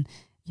 En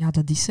ja,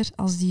 dat is er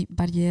als die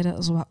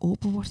barrière zo wat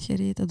open wordt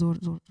gereden door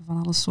van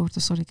alle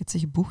soorten, sorry ik het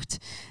zeg, bocht,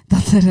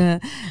 dat we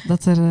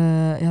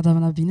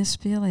naar binnen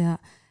spelen, ja,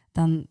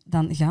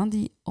 dan gaan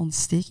die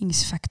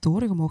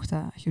ontstekingsfactoren, je mag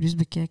dat gerust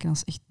bekijken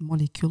als echt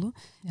moleculen,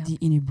 die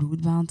in je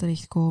bloedbaan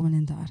terechtkomen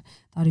en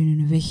daar in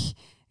hun weg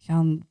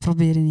gaan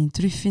proberen in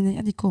terugvinden,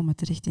 ja, die komen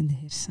terecht in de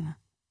hersenen.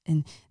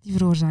 En die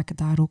veroorzaken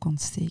daar ook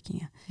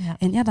ontstekingen. Ja.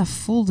 En ja, dat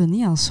voelde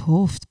niet als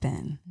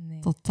hoofdpijn. Nee.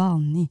 Totaal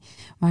niet.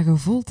 Maar je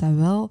voelt dat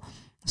wel,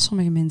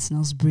 sommige mensen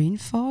als brain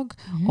fog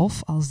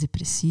of als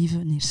depressieve,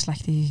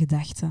 neerslachtige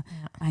gedachten,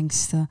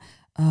 angsten,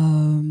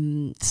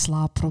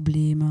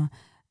 slaapproblemen.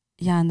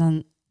 Ja, en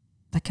dan,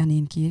 dat kan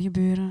 1 keer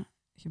gebeuren.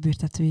 Gebeurt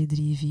dat 2,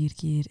 3, 4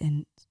 keer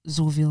en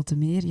zoveel te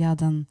meer, ja,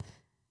 dan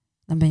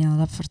ben je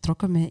al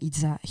vertrokken met iets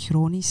dat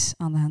chronisch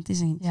aan de hand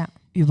is. En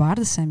je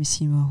waarden zijn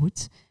misschien wel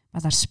goed,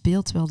 maar daar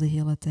speelt wel de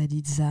hele tijd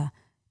iets dat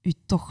u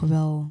toch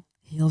wel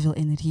heel veel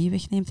energie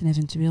wegneemt en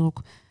eventueel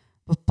ook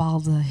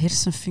bepaalde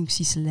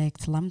hersenfuncties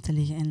lijkt lam te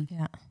liggen. En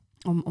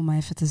om maar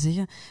even te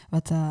zeggen,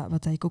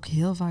 wat ik ook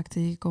heel vaak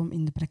tegenkom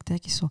in de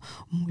praktijk, is zo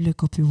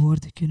moeilijk op je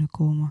woorden kunnen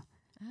komen.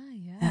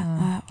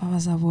 Wat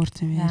was dat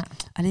woord nu weer? Ja.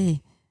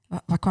 Allee,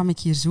 wat kwam ik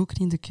hier zoeken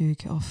in de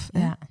keuken? Of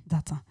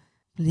dat.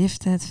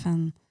 Leeftijd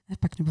van,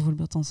 pak nu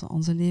bijvoorbeeld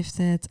onze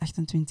leeftijd,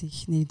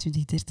 28,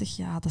 29, 30.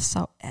 Ja, dat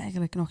zou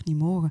eigenlijk nog niet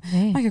mogen.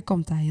 Nee. Maar je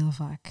komt dat heel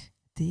vaak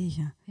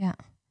tegen. Ja.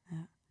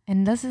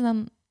 En dat is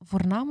dan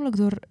voornamelijk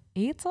door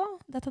eten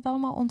dat het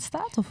allemaal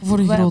ontstaat? Of voor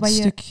een groot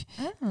stuk.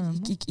 Ah,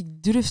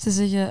 Ik durf te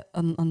zeggen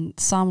een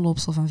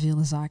samenloopsel van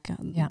vele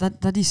zaken. Ja.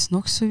 Dat is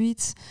nog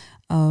zoiets.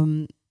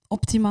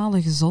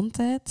 Optimale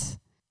gezondheid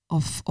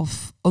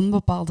of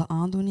onbepaalde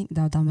aandoening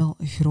dat dan wel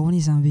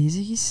chronisch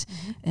aanwezig is.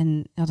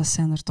 En ja, dat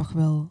zijn er toch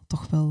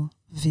wel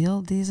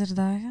veel deze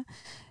dagen.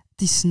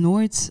 Het is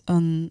nooit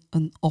een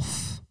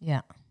of.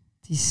 Ja.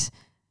 Het is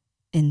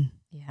en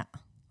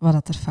wat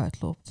dat er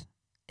fout loopt.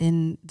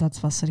 En dat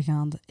was er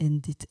gaande, en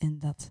dit en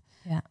dat.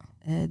 Ja.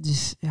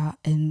 Dus ja,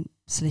 en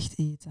slecht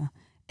eten,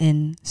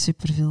 en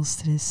superveel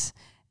stress,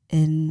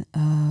 en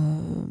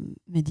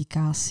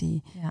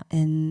medicatie,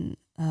 en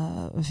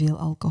veel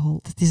alcohol.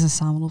 Het is een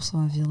samenloopsel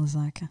van vele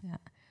zaken. Ja.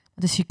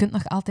 Dus je kunt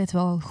nog altijd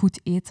wel goed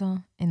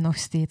eten en nog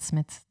steeds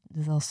met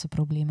dezelfde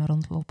problemen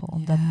rondlopen,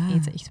 omdat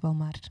eten echt wel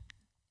maar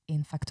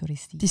 1 factor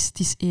is. Het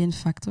is 1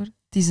 factor.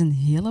 Het is een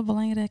hele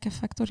belangrijke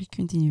factor. Je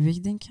kunt die niet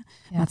wegdenken.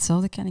 Maar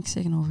hetzelfde kan ik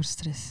zeggen over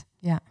stress.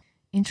 Ja,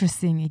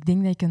 interesting. Ik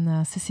denk dat ik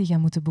een sessie ga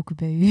moeten boeken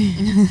bij u.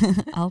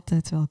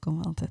 Altijd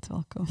welkom, altijd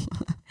welkom.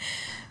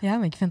 Ja,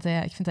 maar ik vind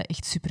dat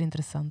echt super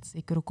interessant.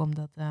 Zeker ook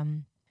omdat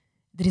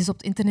er is op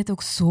het internet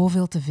ook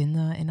zoveel te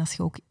vinden. En als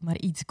je ook maar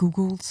iets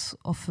googelt,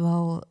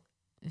 ofwel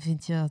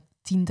vind je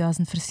 10.000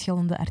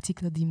 verschillende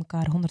artikelen die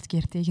elkaar 100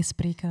 keer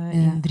tegenspreken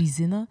in 3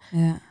 zinnen.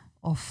 Ja.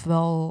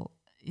 Ofwel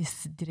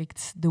is het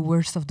direct the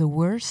worst of the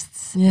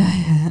worst. Ja.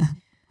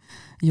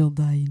 You'll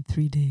die in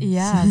 3 days.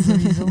 Ja,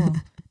 sowieso.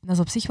 Dat is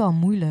op zich wel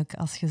moeilijk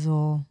als je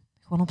zo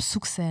gewoon op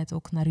zoek bent,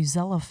 ook naar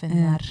jezelf en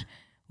naar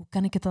hoe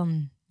kan ik het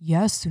dan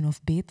juist doen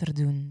of beter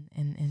doen.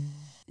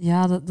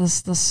 Ja,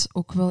 dat is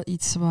ook wel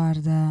iets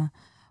waar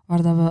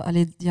dat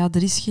we...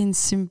 er is geen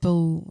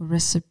simpel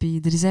recipe.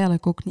 Er is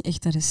eigenlijk ook niet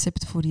echt een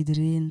recept voor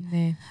iedereen.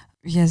 Nee.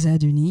 Jij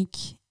bent uniek.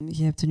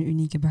 Jij hebt een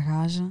unieke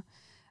bagage.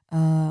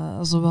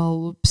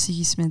 Zowel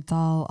psychisch,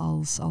 mentaal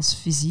als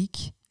fysiek.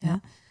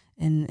 Ja.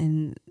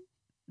 En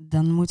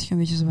dan moet je een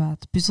beetje zo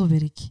wat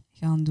puzzelwerk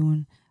gaan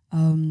doen.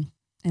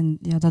 En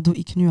ja, dat doe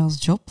ik nu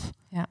als job.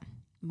 Ja.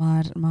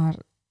 Maar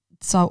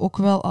het zou ook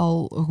wel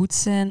al goed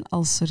zijn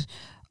als er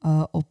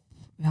op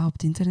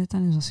het internet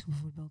dan, dus als je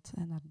bijvoorbeeld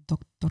naar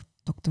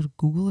dokter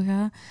Google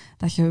gaat,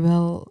 dat je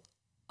wel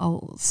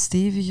al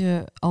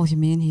stevige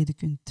algemeenheden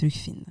kunt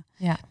terugvinden.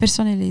 Ja.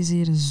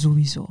 Personaliseren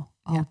sowieso,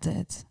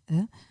 altijd.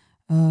 Hè?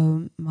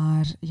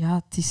 Maar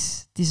ja, het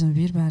is een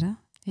weerbaar hè?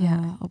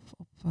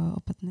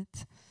 Op het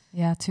net.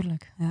 Ja,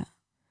 tuurlijk. Ja.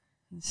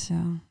 Dus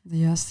ja, de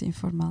juiste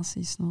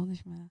informatie is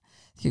nodig. Maar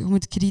je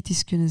moet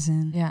kritisch kunnen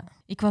zijn. Ja.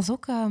 Ik was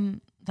ook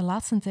de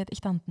laatste tijd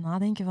echt aan het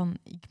nadenken van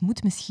ik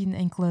moet misschien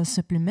enkele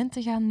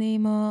supplementen gaan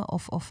nemen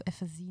of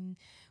even zien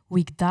hoe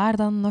ik daar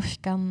dan nog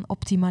kan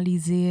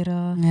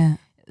optimaliseren. Ja.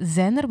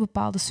 Zijn er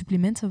bepaalde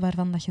supplementen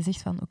waarvan dat je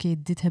zegt van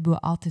oké, dit hebben we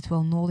altijd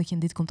wel nodig en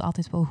dit komt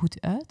altijd wel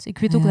goed uit? Ik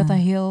weet ook dat dat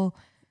heel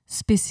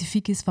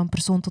specifiek is van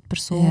persoon tot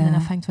persoon en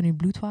afhangt van je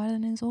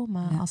bloedwaarden en zo.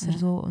 Maar als er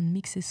zo een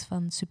mix is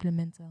van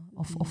supplementen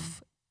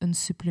of een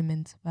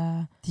supplement.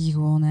 Die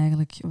gewoon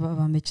eigenlijk wat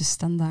een beetje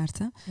standaard.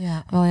 Hè?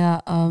 Ja. Wel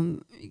ja,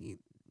 een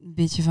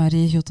beetje van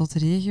regio tot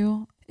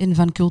regio en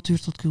van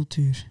cultuur tot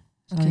cultuur,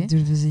 zou ik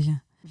durven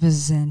zeggen. We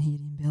zijn hier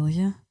in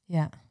België.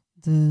 Ja.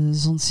 De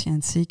zon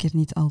schijnt zeker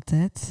niet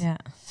altijd. Ja.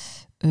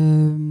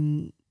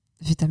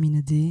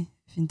 Vitamine D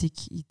vind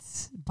ik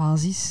iets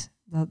basis.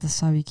 Dat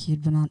zou ik hier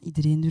bijna aan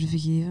iedereen durven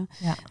geven.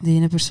 Ja. De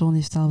ene persoon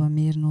heeft al wat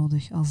meer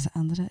nodig als de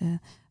andere.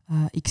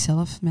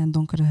 Ikzelf, mijn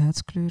donkere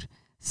huidskleur,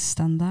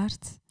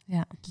 standaard.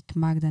 Ja. Ik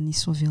maak daar niet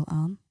zoveel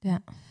aan.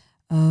 Ja.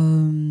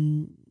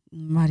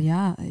 Maar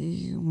ja,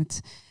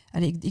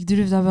 ik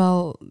durf dat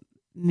wel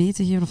mee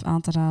te geven of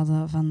aan te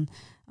raden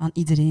aan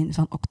iedereen.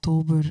 Van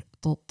oktober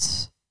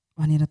tot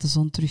wanneer dat de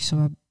zon terug zo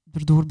wat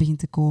erdoor begint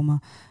te komen.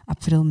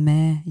 April,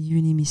 mei,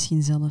 juni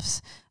misschien zelfs.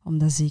 Om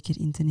dat zeker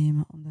in te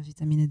nemen. Omdat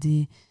vitamine D...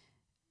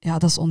 Ja,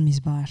 dat is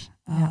onmisbaar.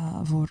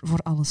 Voor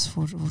alles.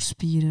 Voor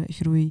spieren,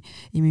 groei,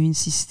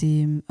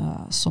 immuunsysteem.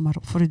 Som maar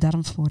op. Voor je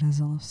darmflora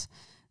zelfs.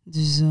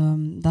 Dus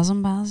dat is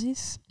een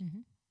basis.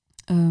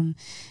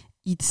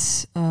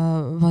 Iets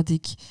wat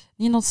ik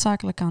niet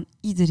noodzakelijk aan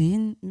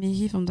iedereen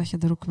meegeef, omdat je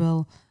er ook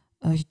wel...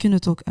 je kunt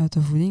het ook uit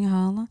de voeding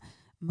halen.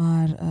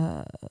 Maar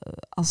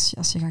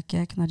als je gaat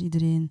kijken naar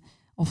iedereen...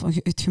 Of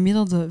het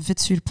gemiddelde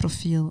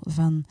vetzuurprofiel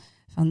van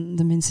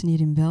de mensen hier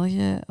in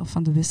België, of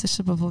van de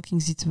westerse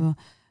bevolking, zitten we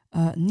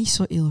niet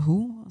zo heel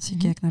goed. Als je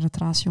kijkt naar het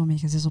ratio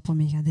omega-6 op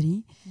omega-3.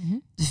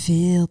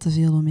 Veel te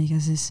veel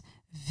omega-6,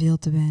 veel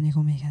te weinig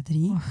omega-3.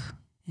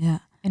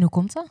 Ja. En hoe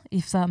komt dat?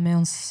 Heeft dat met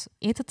ons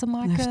eten te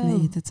maken? Dat heeft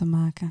met eten te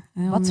maken.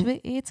 Wat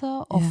we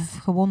eten? Of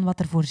gewoon wat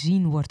er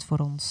voorzien wordt voor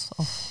ons?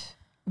 Of...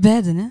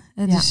 Beiden, hè?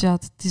 Ja. Dus ja,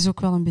 het is ook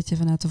wel een beetje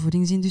vanuit de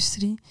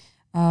voedingsindustrie.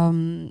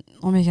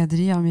 Omega-3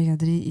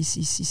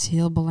 is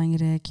heel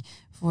belangrijk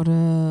voor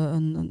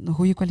een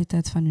goede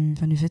kwaliteit van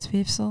uw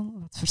vetweefsel,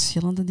 wat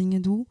verschillende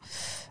dingen doet.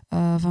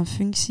 Van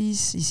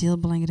functies is heel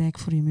belangrijk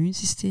voor je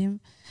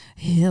immuunsysteem,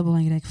 heel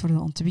belangrijk voor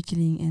de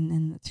ontwikkeling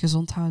en het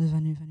gezond houden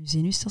van uw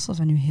zenuwstelsel,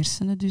 van uw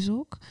hersenen dus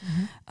ook.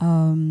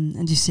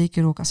 En dus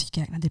zeker ook als je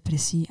kijkt naar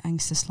depressie,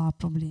 angsten,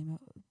 slaapproblemen,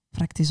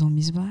 praktisch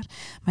onmisbaar.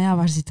 Maar ja,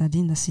 waar zit dat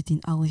in? Dat zit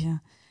in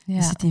algen. Ja.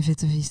 Dat zit in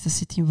vette vis, dat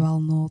zit in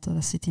walnoten,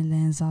 dat zit in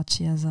lijnzaad,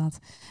 chiazaad.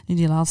 Nu,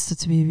 die laatste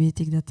twee weet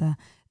ik dat dat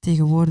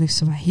tegenwoordig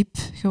zo wat hip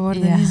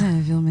geworden is.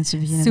 En veel mensen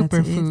beginnen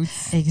Superfood. dat te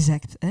eten.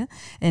 Exact. Hè?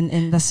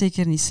 En dat is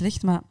zeker niet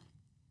slecht, maar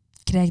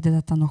krijg je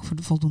dat dan nog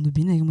voldoende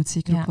binnen? Je moet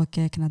zeker ook wel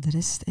kijken naar de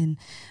rest. En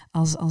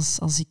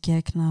als ik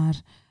kijk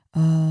naar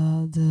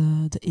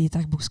de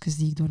eetdagboekjes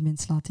die ik door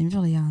mensen laat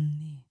invullen, ja,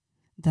 nee.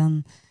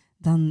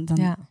 Dan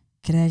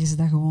krijgen ze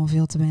dat gewoon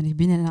veel te weinig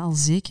binnen. En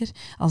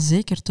al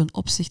zeker ten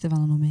opzichte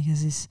van een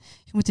omega-6.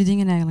 Je moet die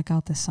dingen eigenlijk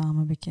altijd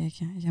samen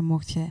bekijken. Je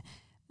mocht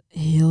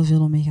heel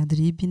veel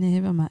omega-3 binnen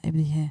hebben, maar heb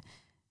jij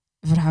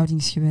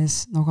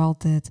verhoudingsgewijs nog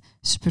altijd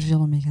superveel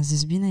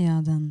omega-6 binnen,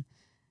 ja, dan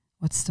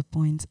what's the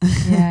point?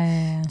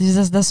 Ja.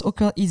 Dus dat is ook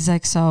wel iets dat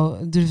ik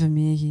zou durven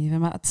meegeven.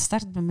 Maar het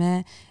start bij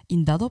mij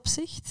in dat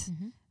opzicht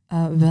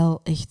wel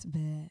echt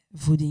bij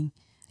voeding.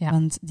 Ja.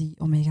 Want die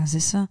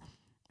omega-6'en,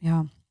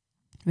 ja...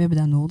 We hebben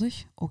dat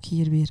nodig, ook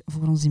hier weer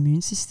voor ons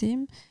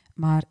immuunsysteem.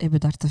 Maar hebben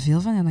we daar te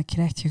veel van, dan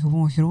krijg je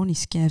gewoon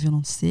chronisch keiveel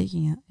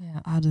ontstekingen.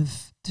 Out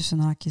of, tussen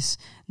haakjes,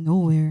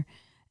 nowhere.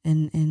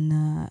 En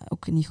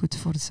ook niet goed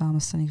voor de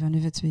samenstelling van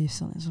je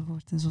vetweefsel,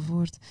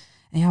 enzovoort.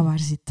 En ja, waar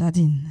zit dat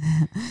in?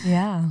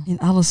 Ja. In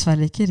alles wat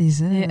lekker is.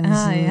 Hè.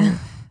 Ja.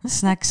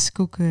 Snacks,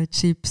 koeken,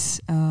 chips,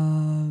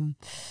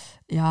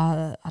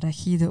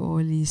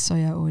 arachideolie,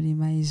 sojaolie,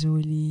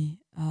 maïsolie...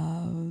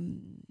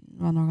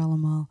 wat nog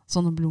allemaal,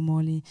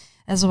 zonnebloemolie.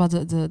 En zo wat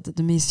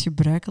de meest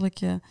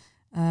gebruikelijke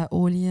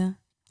oliën.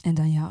 En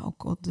dan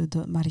ook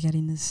de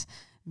margarines,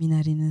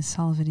 minarines,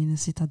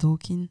 halverines zit dat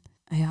ook in.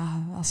 En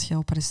ja, als je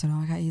op een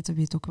restaurant gaat eten,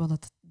 weet ook wel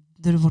dat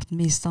er wordt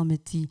meestal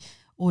met die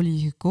olie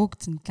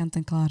gekookt. Een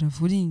kant-en-klare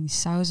voeding,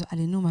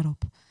 sauzen, noem maar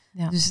op.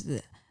 Ja. Dus,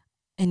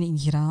 en in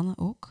granen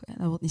ook. Dat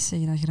wil niet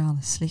zeggen dat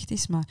granen slecht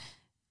is, maar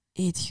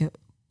eet je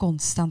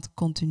constant,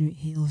 continu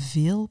heel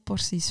veel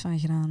porties van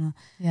granen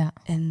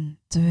en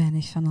te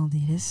weinig van al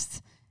die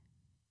rest,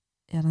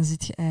 ja, dan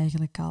zit je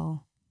eigenlijk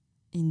al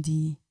in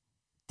die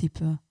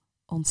type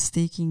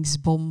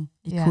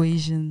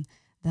ontstekingsbom-equation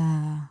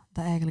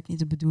dat eigenlijk niet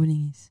de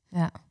bedoeling is.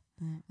 Ja.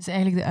 Dus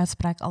eigenlijk de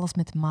uitspraak alles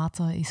met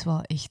mate is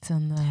wel echt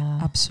een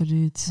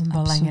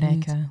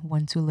belangrijke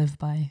one to live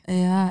by.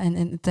 Ja,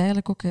 en het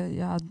eigenlijk ook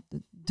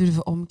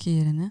durven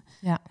omkeren. Hè.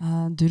 Ja.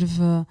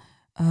 Durven...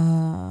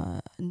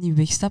 niet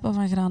wegstappen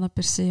van granen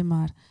per se,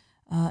 maar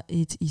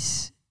eet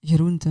eens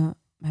groente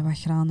met wat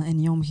granen en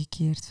niet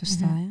omgekeerd,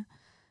 versta je?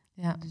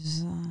 Ja.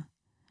 Dus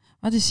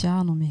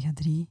een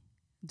omega-3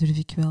 durf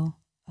ik wel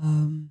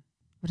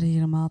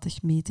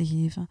regelmatig mee te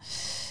geven.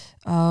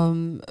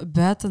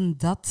 Buiten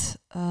dat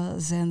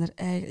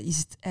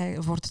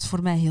wordt het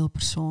voor mij heel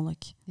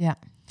persoonlijk. Ja.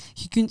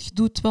 Je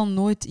doet wel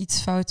nooit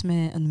iets fout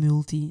met een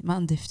multi, maar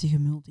een deftige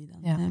multi dan.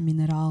 Ja.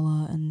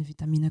 Mineralen, een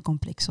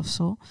vitaminecomplex of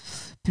zo.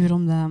 Puur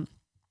omdat,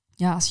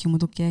 als je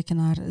moet ook kijken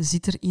naar,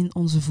 zit er in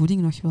onze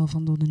voeding nog wel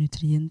voldoende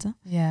nutriënten?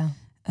 Ja.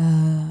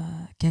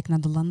 Kijk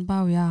naar de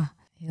landbouw,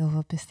 Heel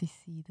veel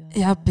pesticiden.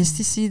 Ja,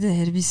 pesticiden,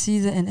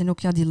 herbiciden en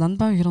ook die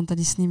landbouwgrond, dat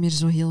is niet meer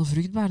zo heel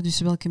vruchtbaar. Dus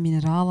welke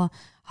mineralen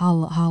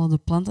halen de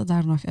planten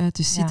daar nog uit?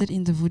 Dus zit er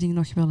in de voeding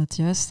nog wel het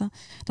juiste?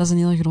 Dat is een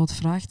heel groot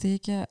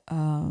vraagteken.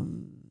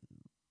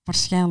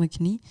 Waarschijnlijk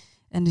niet.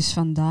 En dus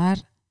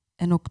vandaar,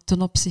 en ook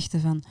ten opzichte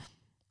van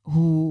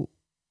hoe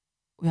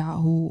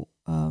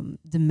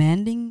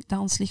demanding dat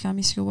ons lichaam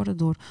is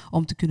geworden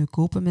om te kunnen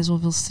kopen met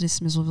zoveel stress,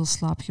 met zoveel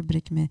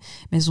slaapgebrek,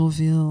 met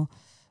zoveel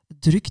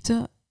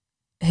drukte,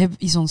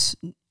 is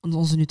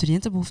onze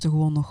nutriëntenbehoefte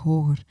gewoon nog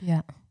hoger.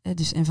 Ja.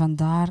 Dus, en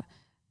vandaar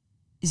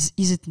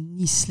is het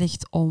niet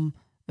slecht om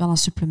wel aan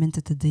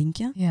supplementen te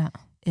denken. Ja.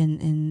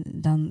 En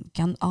dan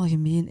kan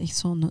algemeen echt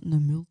zo'n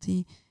een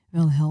multi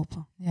wel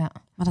helpen. Ja.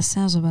 Maar dat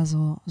zijn zo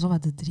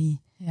wat de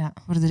 3. Ja.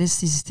 Voor de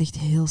rest is het echt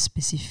heel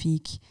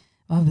specifiek.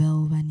 Wat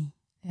wel, wat niet.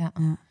 Ja.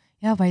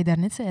 Ja, wat je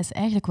daarnet zei, is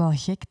eigenlijk wel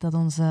gek dat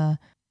onze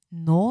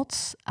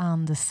nood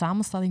aan de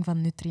samenstelling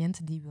van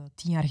nutriënten die we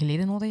 10 jaar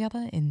geleden nodig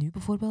hadden, en nu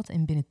bijvoorbeeld,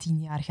 en binnen 10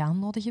 jaar gaan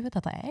nodig hebben,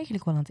 dat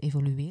eigenlijk wel aan het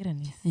evolueren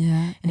is.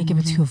 Ja, en ik heb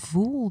het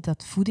gevoel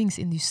dat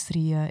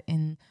voedingsindustrieën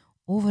en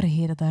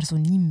overheden daar zo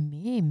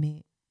niet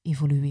mee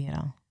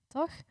evolueren.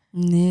 Toch?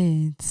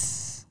 Nee,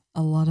 it's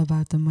a lot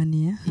about the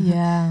money. Hè?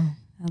 Ja.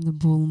 De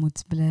boel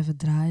moet blijven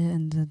draaien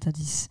en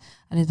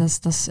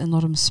dat is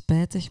enorm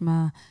spijtig,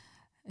 maar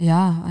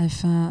ja,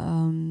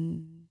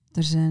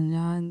 er zijn,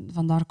 en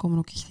vandaar komen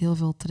ook echt heel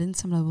veel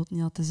trends, maar dat wil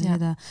niet altijd zeggen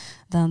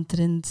dat een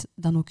trend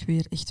dan ook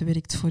weer echt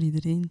werkt voor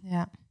iedereen.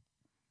 Ja.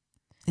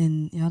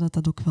 En ja,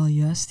 dat ook wel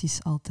juist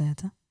is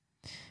altijd. Hè.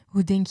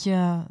 Hoe denk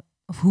je,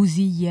 of hoe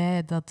zie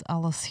jij dat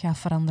alles gaat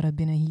veranderen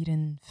binnen hier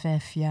in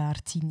 5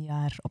 jaar, 10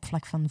 jaar op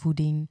vlak van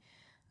voeding,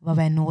 wat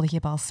wij nodig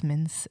hebben als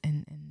mens?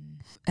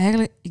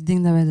 Eigenlijk, ik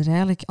denk dat wij er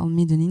eigenlijk al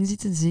middenin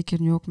zitten,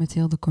 zeker nu ook met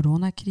heel de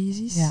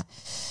coronacrisis. Ja.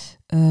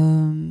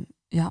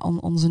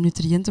 Onze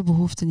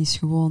nutriëntenbehoefte is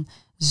gewoon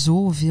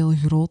zoveel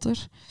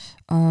groter.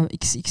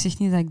 Ik zeg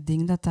niet dat ik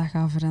denk dat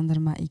gaat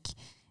veranderen, maar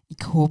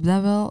ik hoop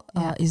dat wel.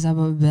 Is dat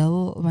we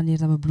wel, wanneer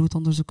dat we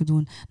bloedonderzoeken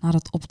doen, naar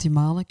het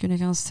optimale kunnen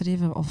gaan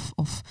streven.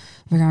 Of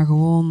we gaan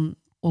gewoon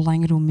hoe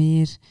langer hoe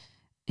meer,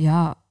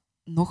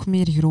 nog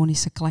meer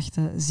chronische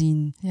klachten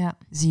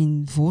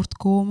zien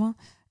voortkomen.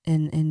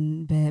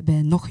 En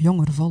bij nog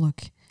jonger volk.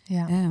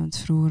 Ja. Want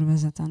vroeger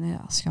was het dan,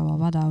 als je wel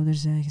wat ouder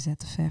bent, je bent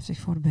de 50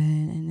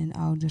 voorbij en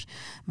ouder.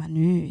 Maar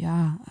nu,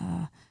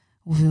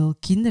 hoeveel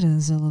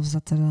kinderen zelfs,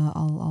 dat er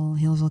al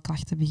heel veel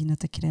klachten beginnen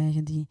te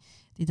krijgen die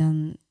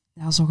dan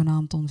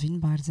zogenaamd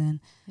onvindbaar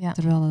zijn. Ja.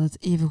 Terwijl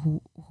het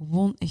even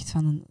gewoon echt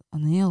van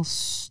een heel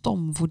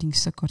stom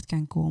voedingstekort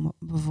kan komen,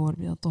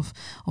 bijvoorbeeld.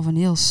 Of een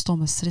heel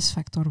stomme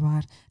stressfactor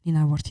waar niet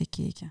naar wordt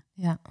gekeken.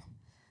 Ja.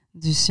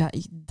 Dus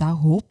dat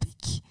hoop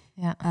ik.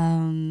 Ja.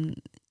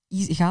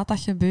 Gaat dat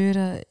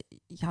gebeuren?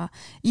 Ja,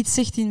 iets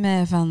zegt in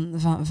mij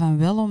van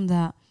wel,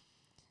 omdat...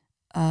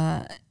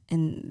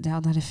 en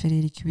dan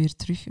refereer ik weer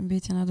terug een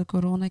beetje naar de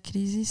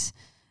coronacrisis.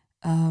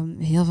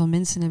 Heel veel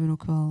mensen hebben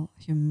ook wel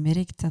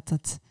gemerkt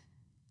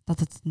dat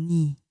het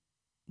niet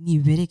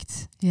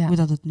werkt, hoe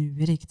dat het nu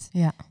werkt.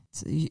 Ja.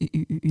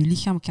 Je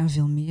lichaam kan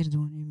veel meer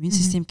doen, je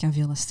immuunsysteem kan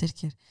veel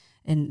sterker.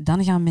 En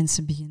dan gaan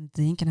mensen beginnen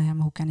te denken, maar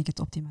hoe kan ik het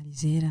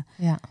optimaliseren?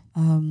 Ja.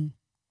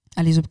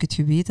 Zo heb ik het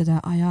geweten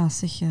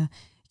dat,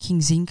 ik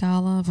ging zink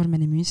halen voor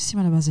mijn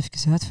immuunsysteem, maar dat was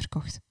even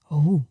uitverkocht.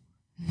 Oh,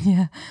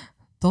 ja.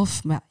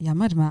 Tof, maar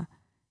jammer, maar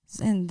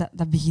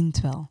dat begint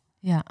wel.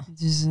 Ja.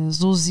 Dus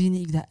zo zie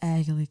ik dat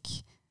eigenlijk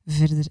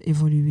verder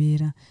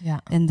evolueren.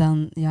 Ja. En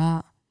dan,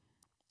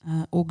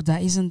 ook dat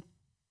is een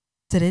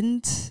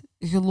trend,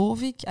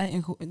 geloof ik.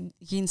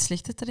 Geen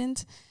slechte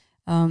trend.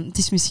 Het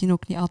is misschien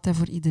ook niet altijd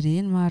voor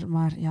iedereen,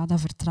 maar dat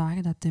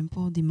vertragen, dat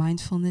tempo, die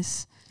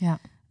mindfulness... Ja.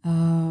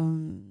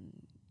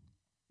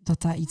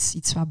 Dat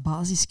iets wat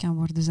basis kan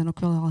worden. Er zijn ook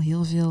wel al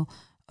heel veel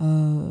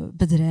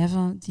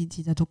bedrijven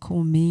die dat ook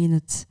gewoon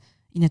mee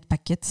in het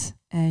pakket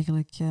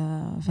eigenlijk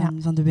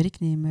van de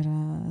werknemer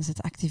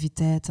zetten.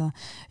 Activiteiten,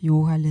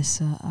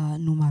 yogalessen,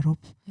 noem maar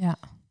op. Ja.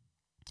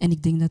 En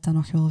ik denk dat dat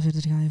nog wel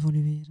verder gaat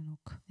evolueren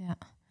ook. Ja.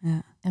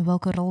 Ja. En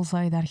welke rol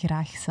zou je daar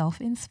graag zelf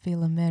in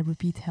spelen met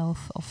Repeat Health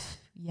of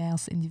jij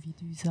als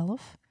individu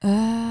zelf?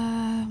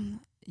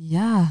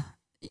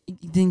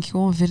 Ik denk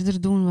gewoon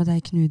verder doen wat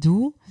ik nu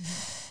doe.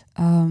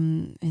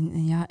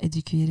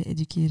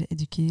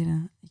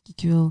 Educeren.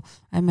 Ik wil,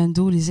 mijn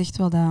doel is echt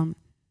wel dat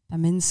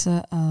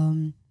mensen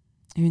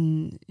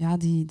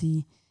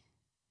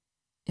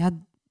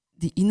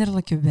die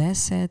innerlijke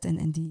wijsheid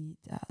en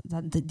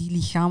die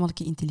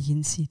lichamelijke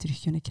intelligentie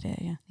terug kunnen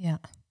krijgen. Ja.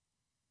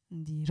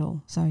 Die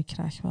rol zou ik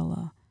graag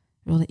wel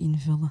willen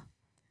invullen.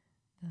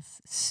 Dat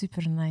is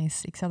super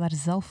nice. Ik zou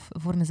daar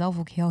voor mezelf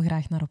ook heel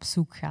graag naar op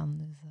zoek gaan.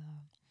 Dus,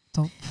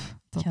 Top.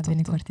 Ik ga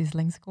binnenkort eens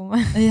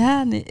langskomen.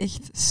 Ja, nee,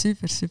 echt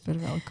super, super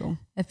welkom.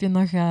 Heb je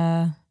nog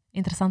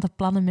interessante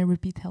plannen met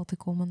Repeat Health de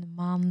komende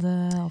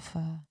maanden? Of,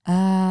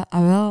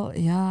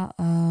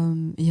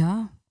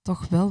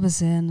 toch wel. We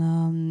zijn,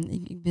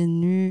 ik ben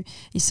nu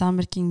in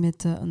samenwerking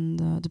met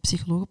de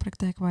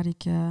psychologenpraktijk waar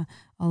ik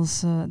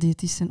als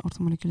diëtist en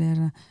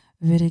orthomoleculaire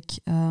werk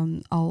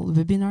al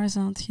webinars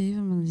aan het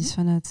geven, maar dat is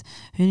vanuit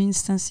hun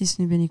instanties.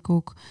 Nu ben ik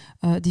ook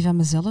die van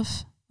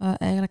mezelf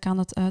eigenlijk aan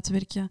het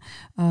uitwerken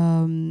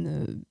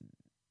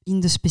in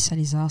de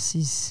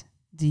specialisaties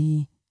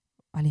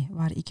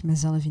waar ik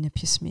mezelf in heb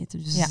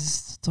gesmeten. Dus dat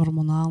is het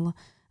hormonale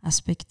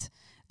aspect.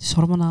 Dus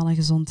hormonale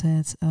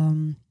gezondheid,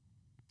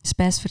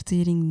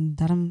 spijsvertering,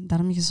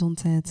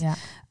 darmgezondheid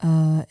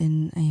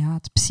en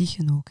het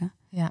psyche ook. Hè.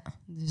 Ja.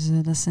 Dus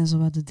dat zijn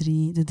zowat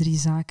de drie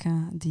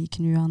zaken die ik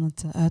nu aan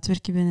het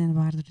uitwerken ben en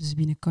waar er dus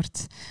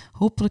binnenkort,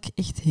 hopelijk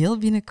echt heel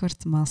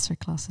binnenkort,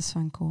 masterclasses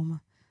van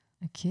komen.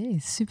 Oké,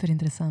 super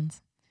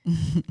interessant.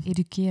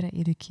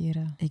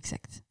 Educeren.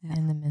 Exact. Ja.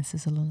 En de mensen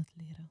zullen het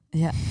leren.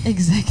 Ja,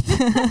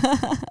 exact.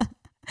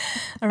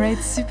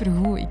 Alright,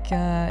 supergoed.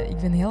 Ik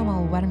ben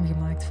helemaal warm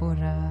gemaakt voor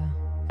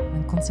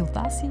mijn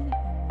consultatie.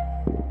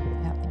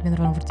 Ik ben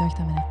ervan overtuigd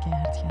dat mij dat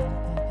keihard gaat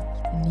helpen. Ik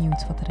ben echt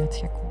benieuwd wat eruit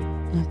gaat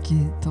komen.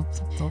 Oké, top.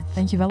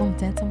 Dankjewel om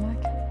tijd te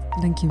maken.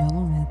 Dankjewel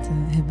om mij te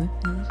hebben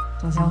hier.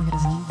 Het was heel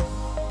gezien.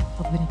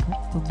 Tot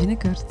binnenkort. Tot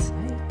binnenkort.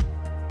 Bye.